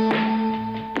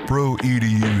 Pro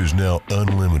EDU is now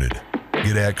unlimited.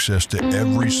 Get access to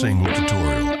every single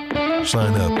tutorial.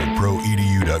 Sign up at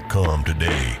proedu.com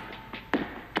today.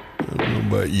 I don't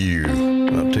know about you.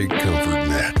 I'll take comfort in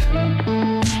that.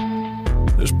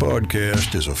 This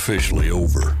podcast is officially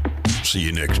over. See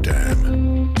you next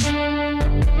time.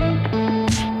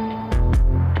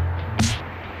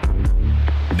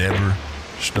 Never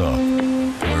stop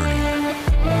learning.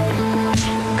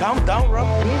 Calm down, Rob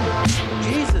Green.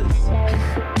 Jesus.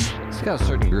 It's got a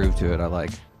certain groove to it I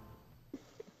like.